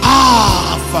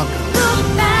 Ah, fuck. Look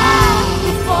back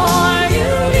before you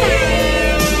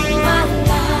leave my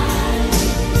life.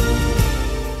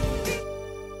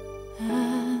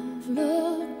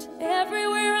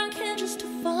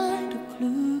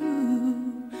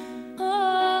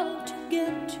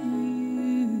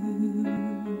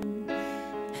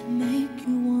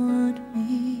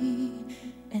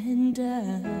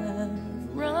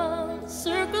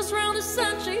 the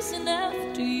sun chasing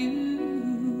after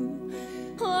you.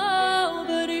 Oh,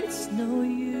 but it's no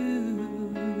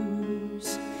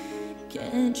use.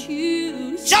 Can't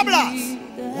you see Jablas,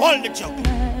 hold the jump.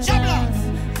 Jablas,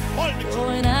 hold the jump.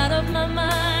 Going out of my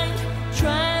mind,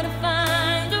 trying to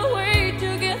find a way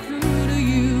to get through to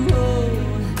you. Oh,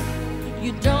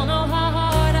 you don't know how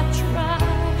hard I try,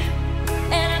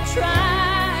 and I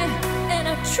try, and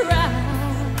I try.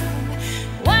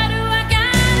 What do I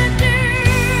gotta do?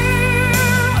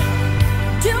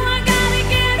 Do I gotta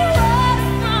get water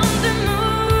from the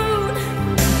moon?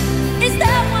 Is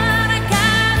that what I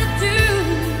gotta do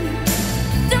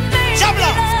to make you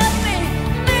love me?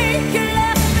 Make you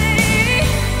love me?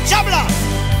 Jabla.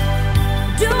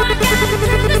 Do I gotta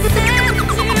turn the sand to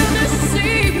the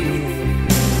sea?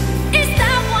 Is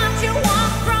that what you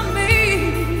want from me?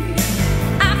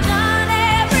 I've done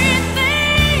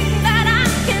everything that I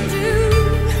can do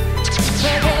to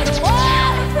get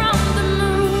water from the moon.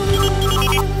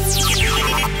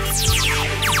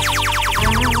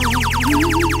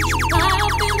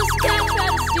 Up in the sky, try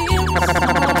to steal my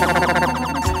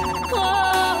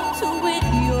soul, to win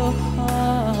your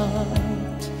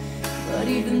heart. But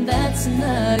even that's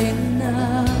not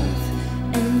enough.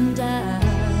 And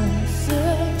I've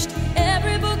searched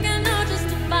every book I know just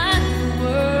to find the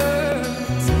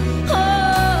words.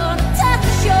 Oh, to touch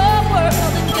your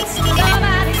world and get some love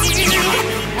out of you.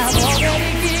 I've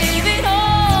already given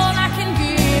all I can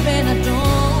give, and I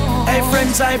don't. Hey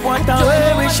friends, I want the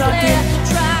way we shot it.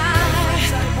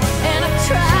 And I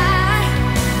try,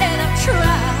 and I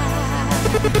try.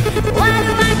 What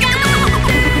do I gotta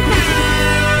do?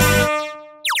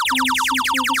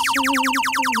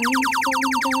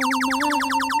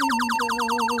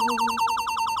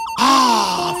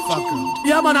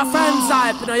 Yeah, man, a friend's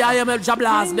hype, you know, yeah, you make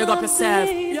Jablas, big up yourself.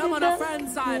 Yeah, man, a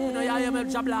friend's hype, you know, yeah, you make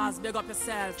Jablas, big up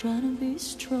yourself. Trying to be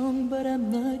strong, but I'm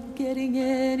not getting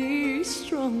any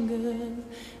stronger.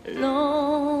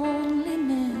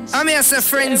 Loneliness. I'm here to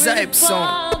friends hype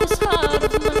song.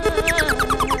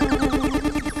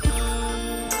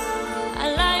 I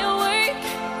lie awake,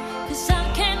 'cause I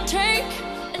can't take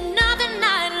another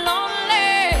night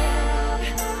lonely.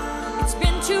 It's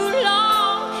been too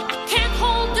long, I can't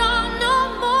hold on no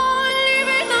more.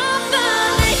 Leaving on the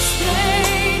next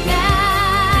day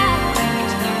night,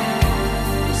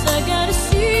 'cause I gotta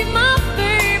see my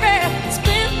baby. It's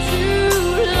been too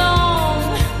long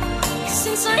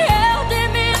since I held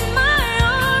him in my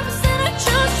arms, and I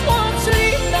just want to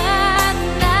leave that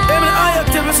night. Hey, man, I have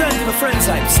to present my friends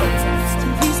hype song.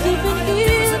 He's sleeping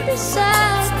here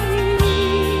beside me,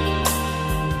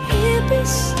 here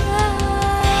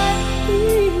beside me.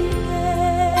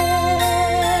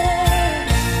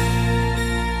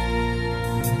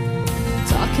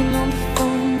 Talking on the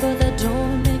phone, but that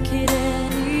don't make it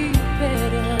any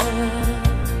better.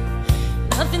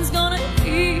 Nothing's gonna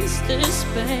ease this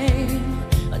pain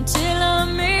until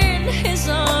I'm in his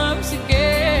arms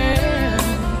again.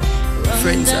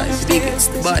 Friends hype, biggest,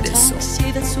 baddest song.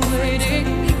 See that's waiting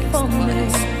for me.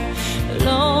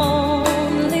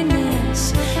 Loneliness,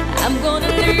 I'm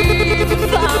gonna leave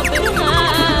far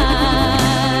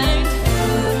behind.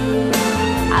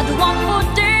 I'd walk for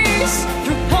days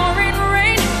through pouring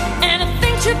rain, and I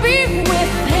think to be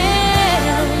with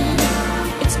him.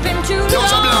 It's been too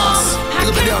long, I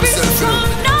can't be strong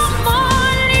no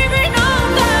more. Leaving on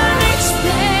the next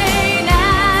day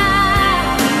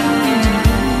night,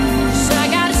 so I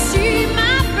gotta see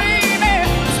my baby.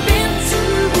 It's been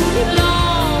too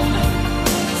long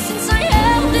since I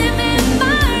held him in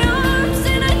my arms,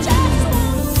 and I just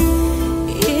want.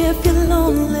 If you're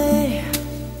lonely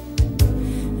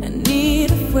and need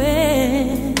a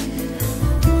friend,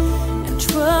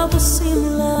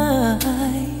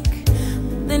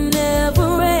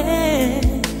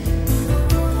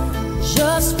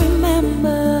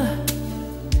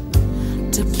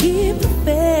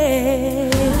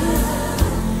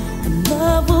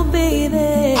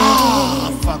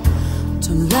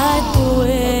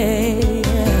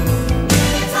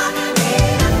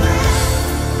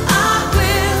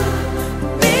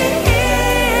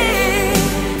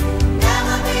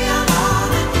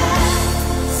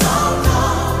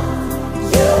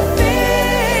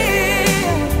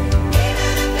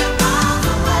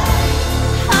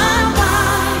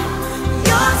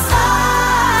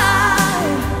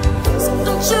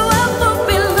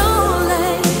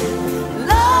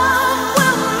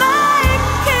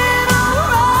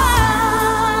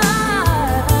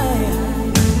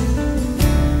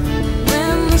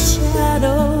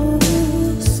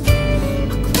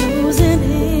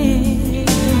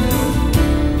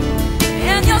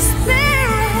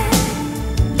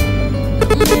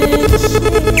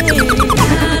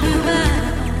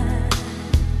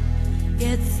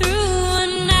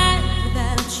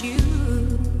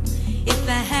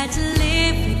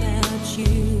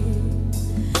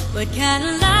 What kind of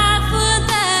life would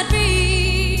that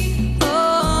be?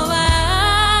 Oh, I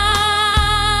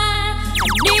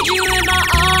need you in my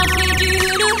arms, need you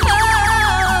to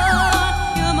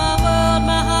hold. You're my world,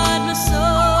 my heart, my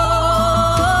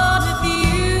soul. If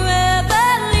you ever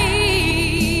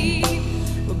leave,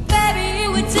 well, baby, it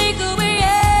would take away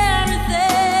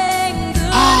everything good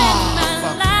in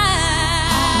my life.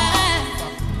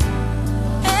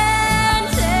 And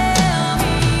tell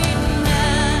me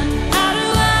now, how do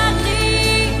I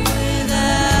live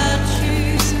without you?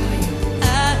 I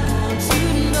want to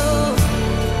know,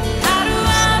 how do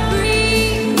I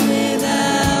breathe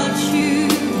without you?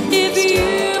 If you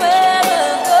ever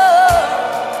go,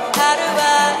 how do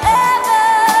I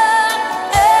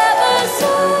ever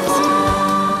survive?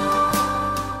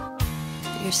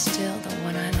 You're still the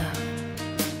one I love.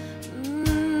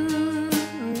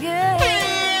 Yeah.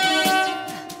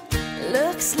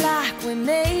 Looks like we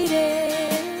made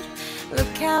it.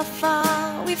 Look how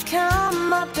far we've come,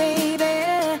 my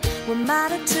baby. We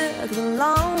might have took the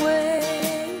long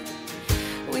way.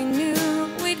 We knew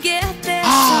we'd get there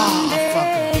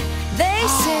someday. They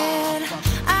said,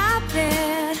 I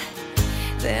bet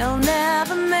they'll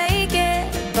never make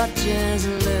it, but just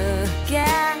look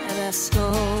at us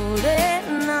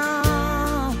holding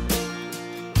on.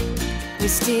 We're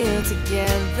still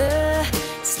together,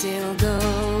 still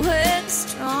going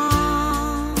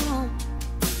strong.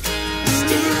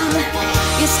 Still,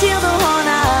 you're still the one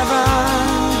I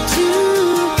run to,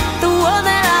 the one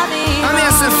that I belong I'm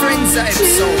here some friends I to.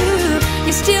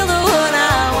 You're still the one I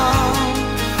want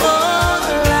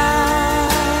for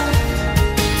life.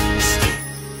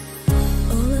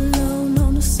 All alone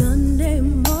on a Sunday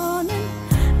morning,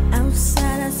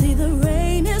 outside I see the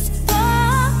rain is falling.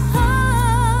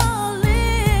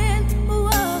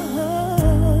 Whoa.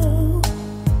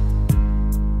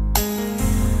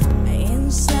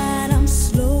 Inside I'm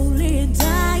slowly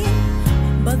dying,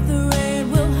 but the rain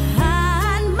will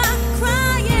hide my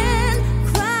crying,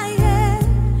 crying,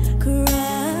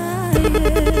 crying.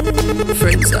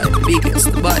 Friends are the biggest,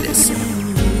 the baddest.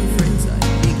 Friends are the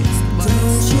biggest, the baddest.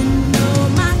 Don't you know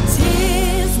my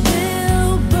tears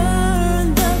will burn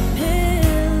the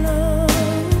pillow?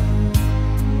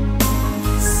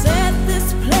 Set this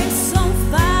place on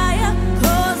fire,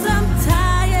 'cause I'm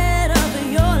tired of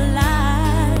your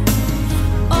lies.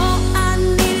 All I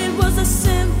needed was a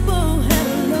simple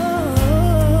hello,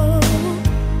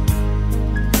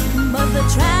 but the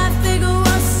traffic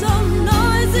was so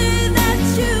noisy that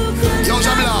you could Yo, not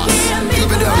Jamla, hear me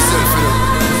give it up, cry. self,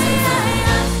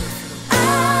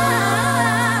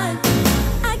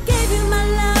 I gave you my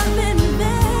love in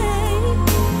vain.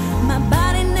 My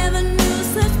body never knew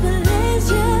such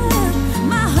pleasure.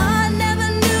 My heart never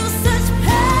knew such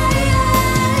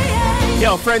pain. Yo,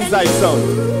 friends I sound.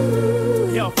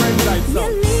 Yo, friends I You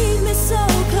sound. leave me so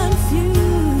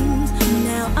confused.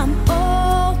 Now I'm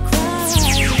all crying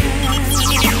over you.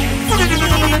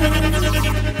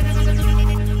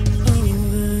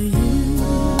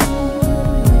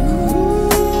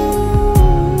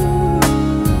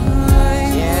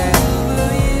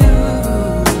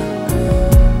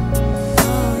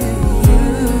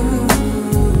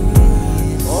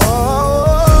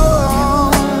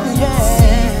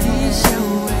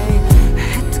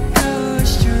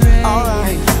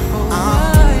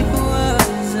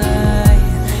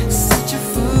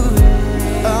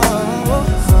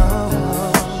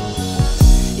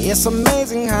 It's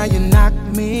amazing how you knock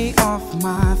me off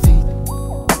my feet.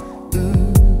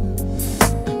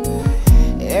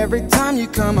 Every time you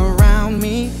come around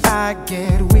me, I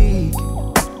get weak.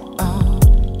 Oh,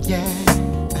 yeah.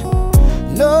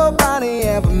 Nobody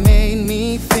ever made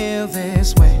me feel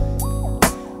this way.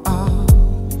 Oh,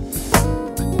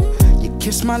 you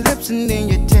kiss my lips and then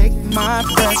you take my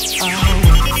breath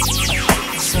away.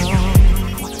 So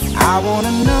I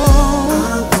wanna know.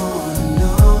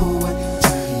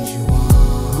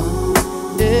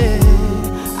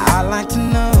 I like to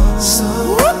know. So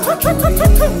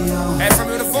Hey, from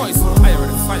you the voice. I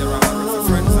already fire around my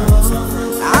friends.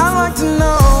 I like to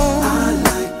know. I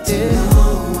like to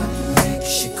know what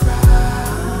makes you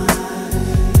cry.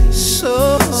 So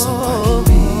I can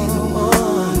be the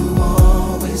one who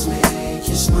always make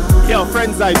you smile. Yo,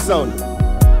 friends I sound.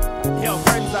 Yo,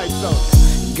 friends I sound.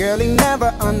 Girl, he never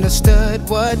understood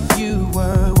what you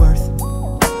were worth.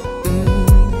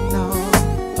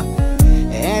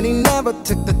 And he never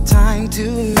took the time to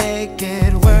make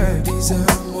it work.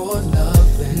 Deserve more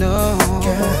love than no,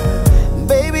 girl.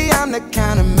 Baby, I'm the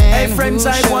kind of man. Hey, friends,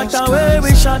 I want the way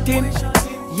we shot in.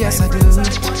 Yes, I do.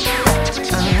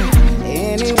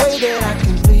 Any way that I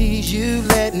can please you,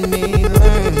 let me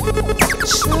learn.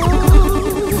 So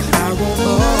I won't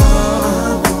know.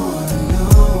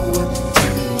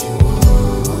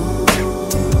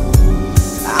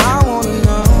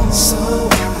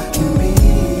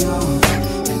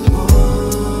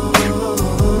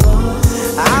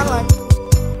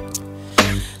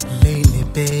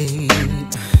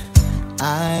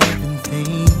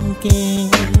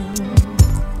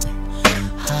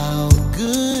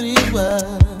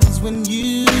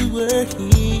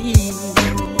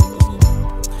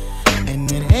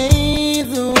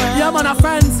 man, a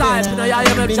friend's hype. You know, yeah,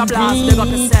 you make Jablast, big up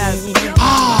yourself.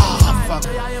 Ah, fuck.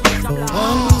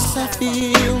 Once I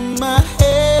feel my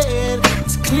head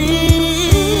is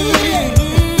clear.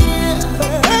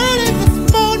 Early this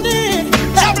morning,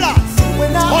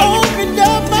 when I opened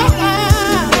up my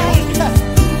eyes,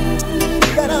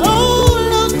 that whole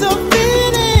lot of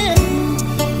feeling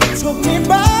took me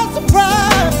by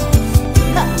surprise.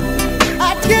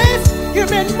 I guess you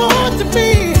meant more to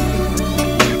me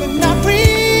than I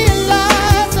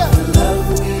realized. The love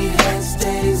we had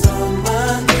stays on my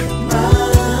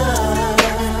mind.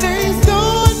 Stays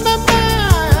on my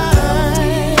mind.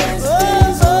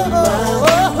 Stays on my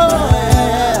mind.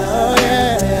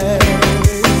 Yeah.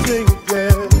 Sing it,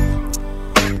 girl.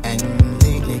 And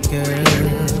lately, girl,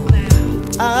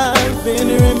 I've been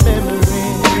remembering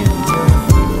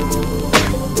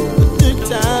the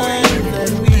times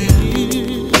that we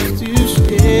used to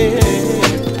share.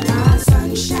 My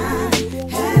sunshine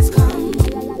has come,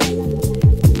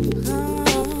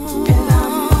 and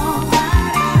I'm all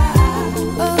right out.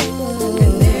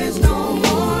 And there's no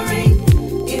more rain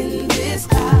in this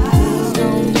cloud. No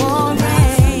more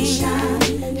rain.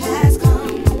 Sunshine has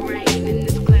come, rain in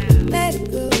this cloud. Let it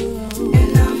go.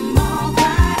 And I'm all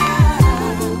right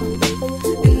out.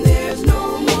 And there's no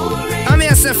more rain. I mean,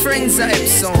 I say friends hype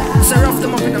song. So rough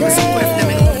them up in them, so quiff them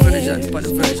in the version, but the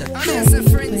version. I mean, I say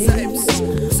friends hype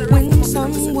song. So When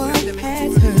someone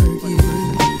has hurt you,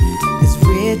 it's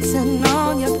written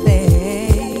on your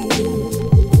face,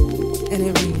 and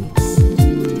it reads: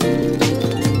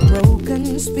 broken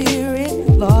spirit,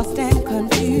 lost and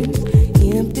confused,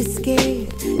 empty,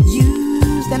 scared,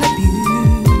 used and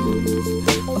abused,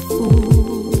 a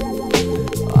fool.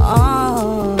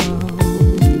 Oh,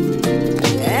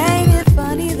 ain't it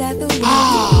funny that the wind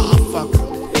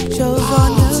shows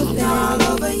on your face, all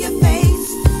over your face,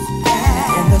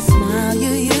 and the smile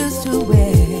you used to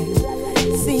wear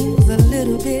seems a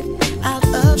little bit out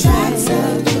of place.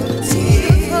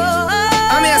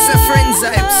 I mean, I say friends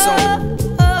hype song.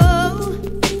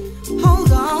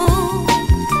 Hold on,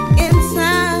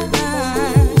 inside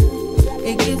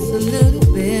it gets a little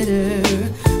better.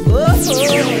 My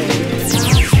sunshine,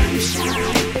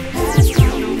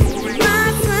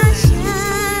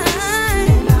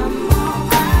 And I'm all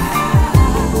right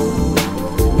out.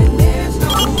 And there's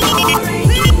no more rain.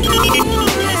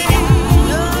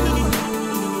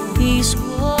 These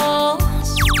walls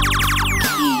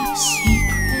keep a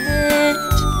secret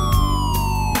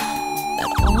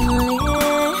that only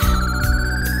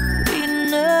we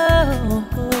know.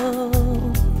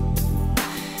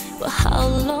 But how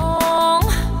long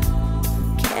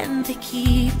can they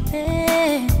keep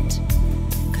it?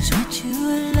 'Cause when two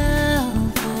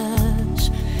lovers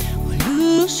will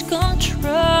lose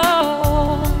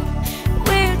control,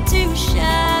 we're two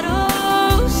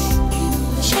shadows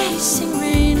chasing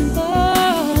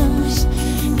rainbows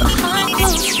behind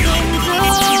closed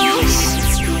windows,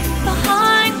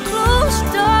 behind closed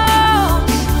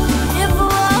doors. If it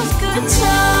was good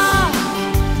time,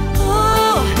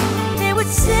 oh, they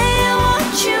would say I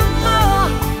want you more.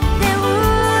 They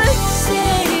would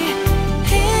say,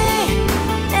 hey,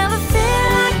 never felt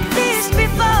like this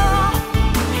before,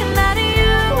 and that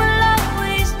you will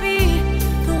always be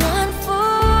the one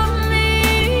for me.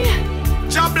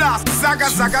 Jablast, saga,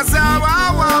 saga, saga, wow,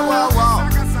 wow, wow, wow.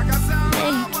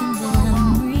 Making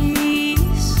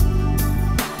memories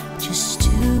just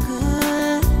too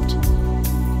good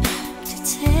to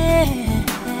tell.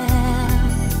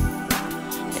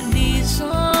 And these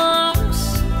arms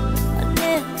are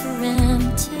never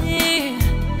empty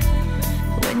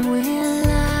when we're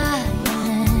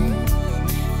lying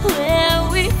where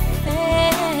we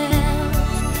fell.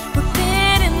 We're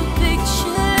painting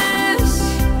pictures,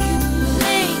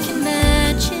 making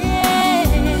magic,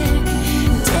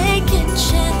 taking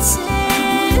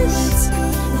chances,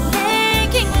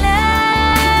 making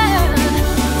love.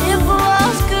 If it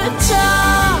was good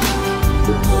time,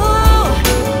 oh,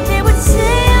 they would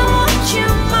say I want you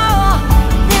more.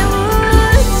 They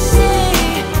would say,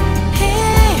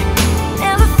 hey,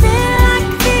 never felt like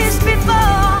this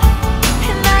before,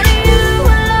 and that you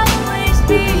will always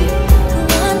be the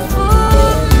one for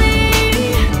me.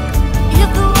 If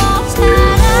the walls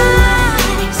had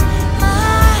eyes,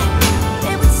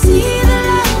 they would see the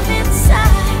love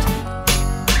inside.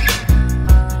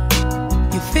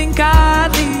 You think I'd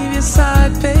leave your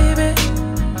side, baby?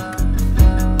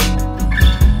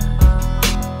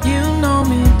 You know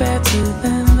me better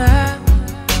than that.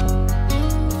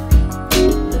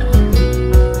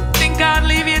 Think I'd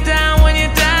leave you down when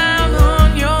you're down on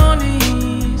your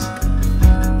knees?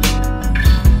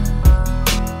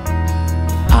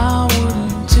 I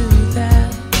wouldn't do that.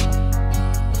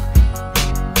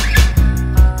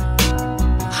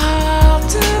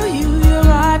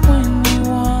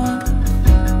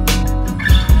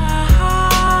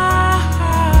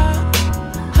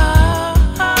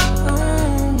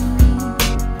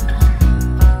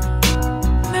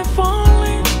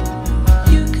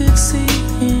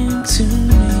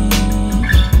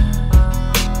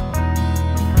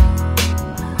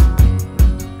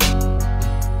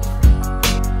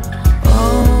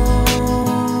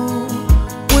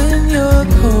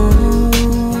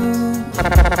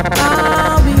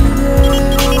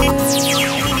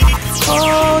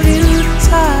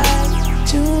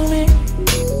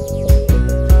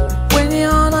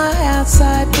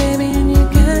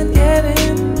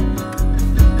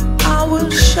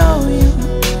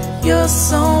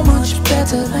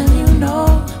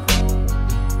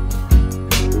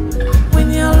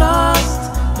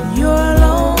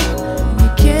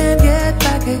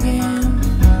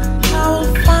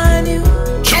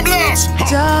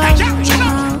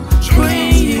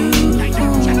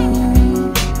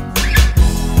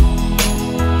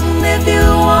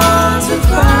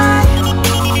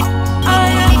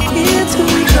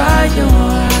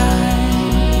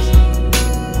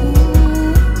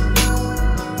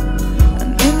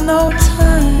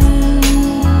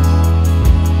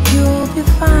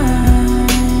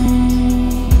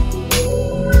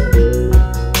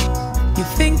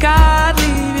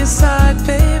 your side,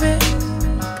 baby.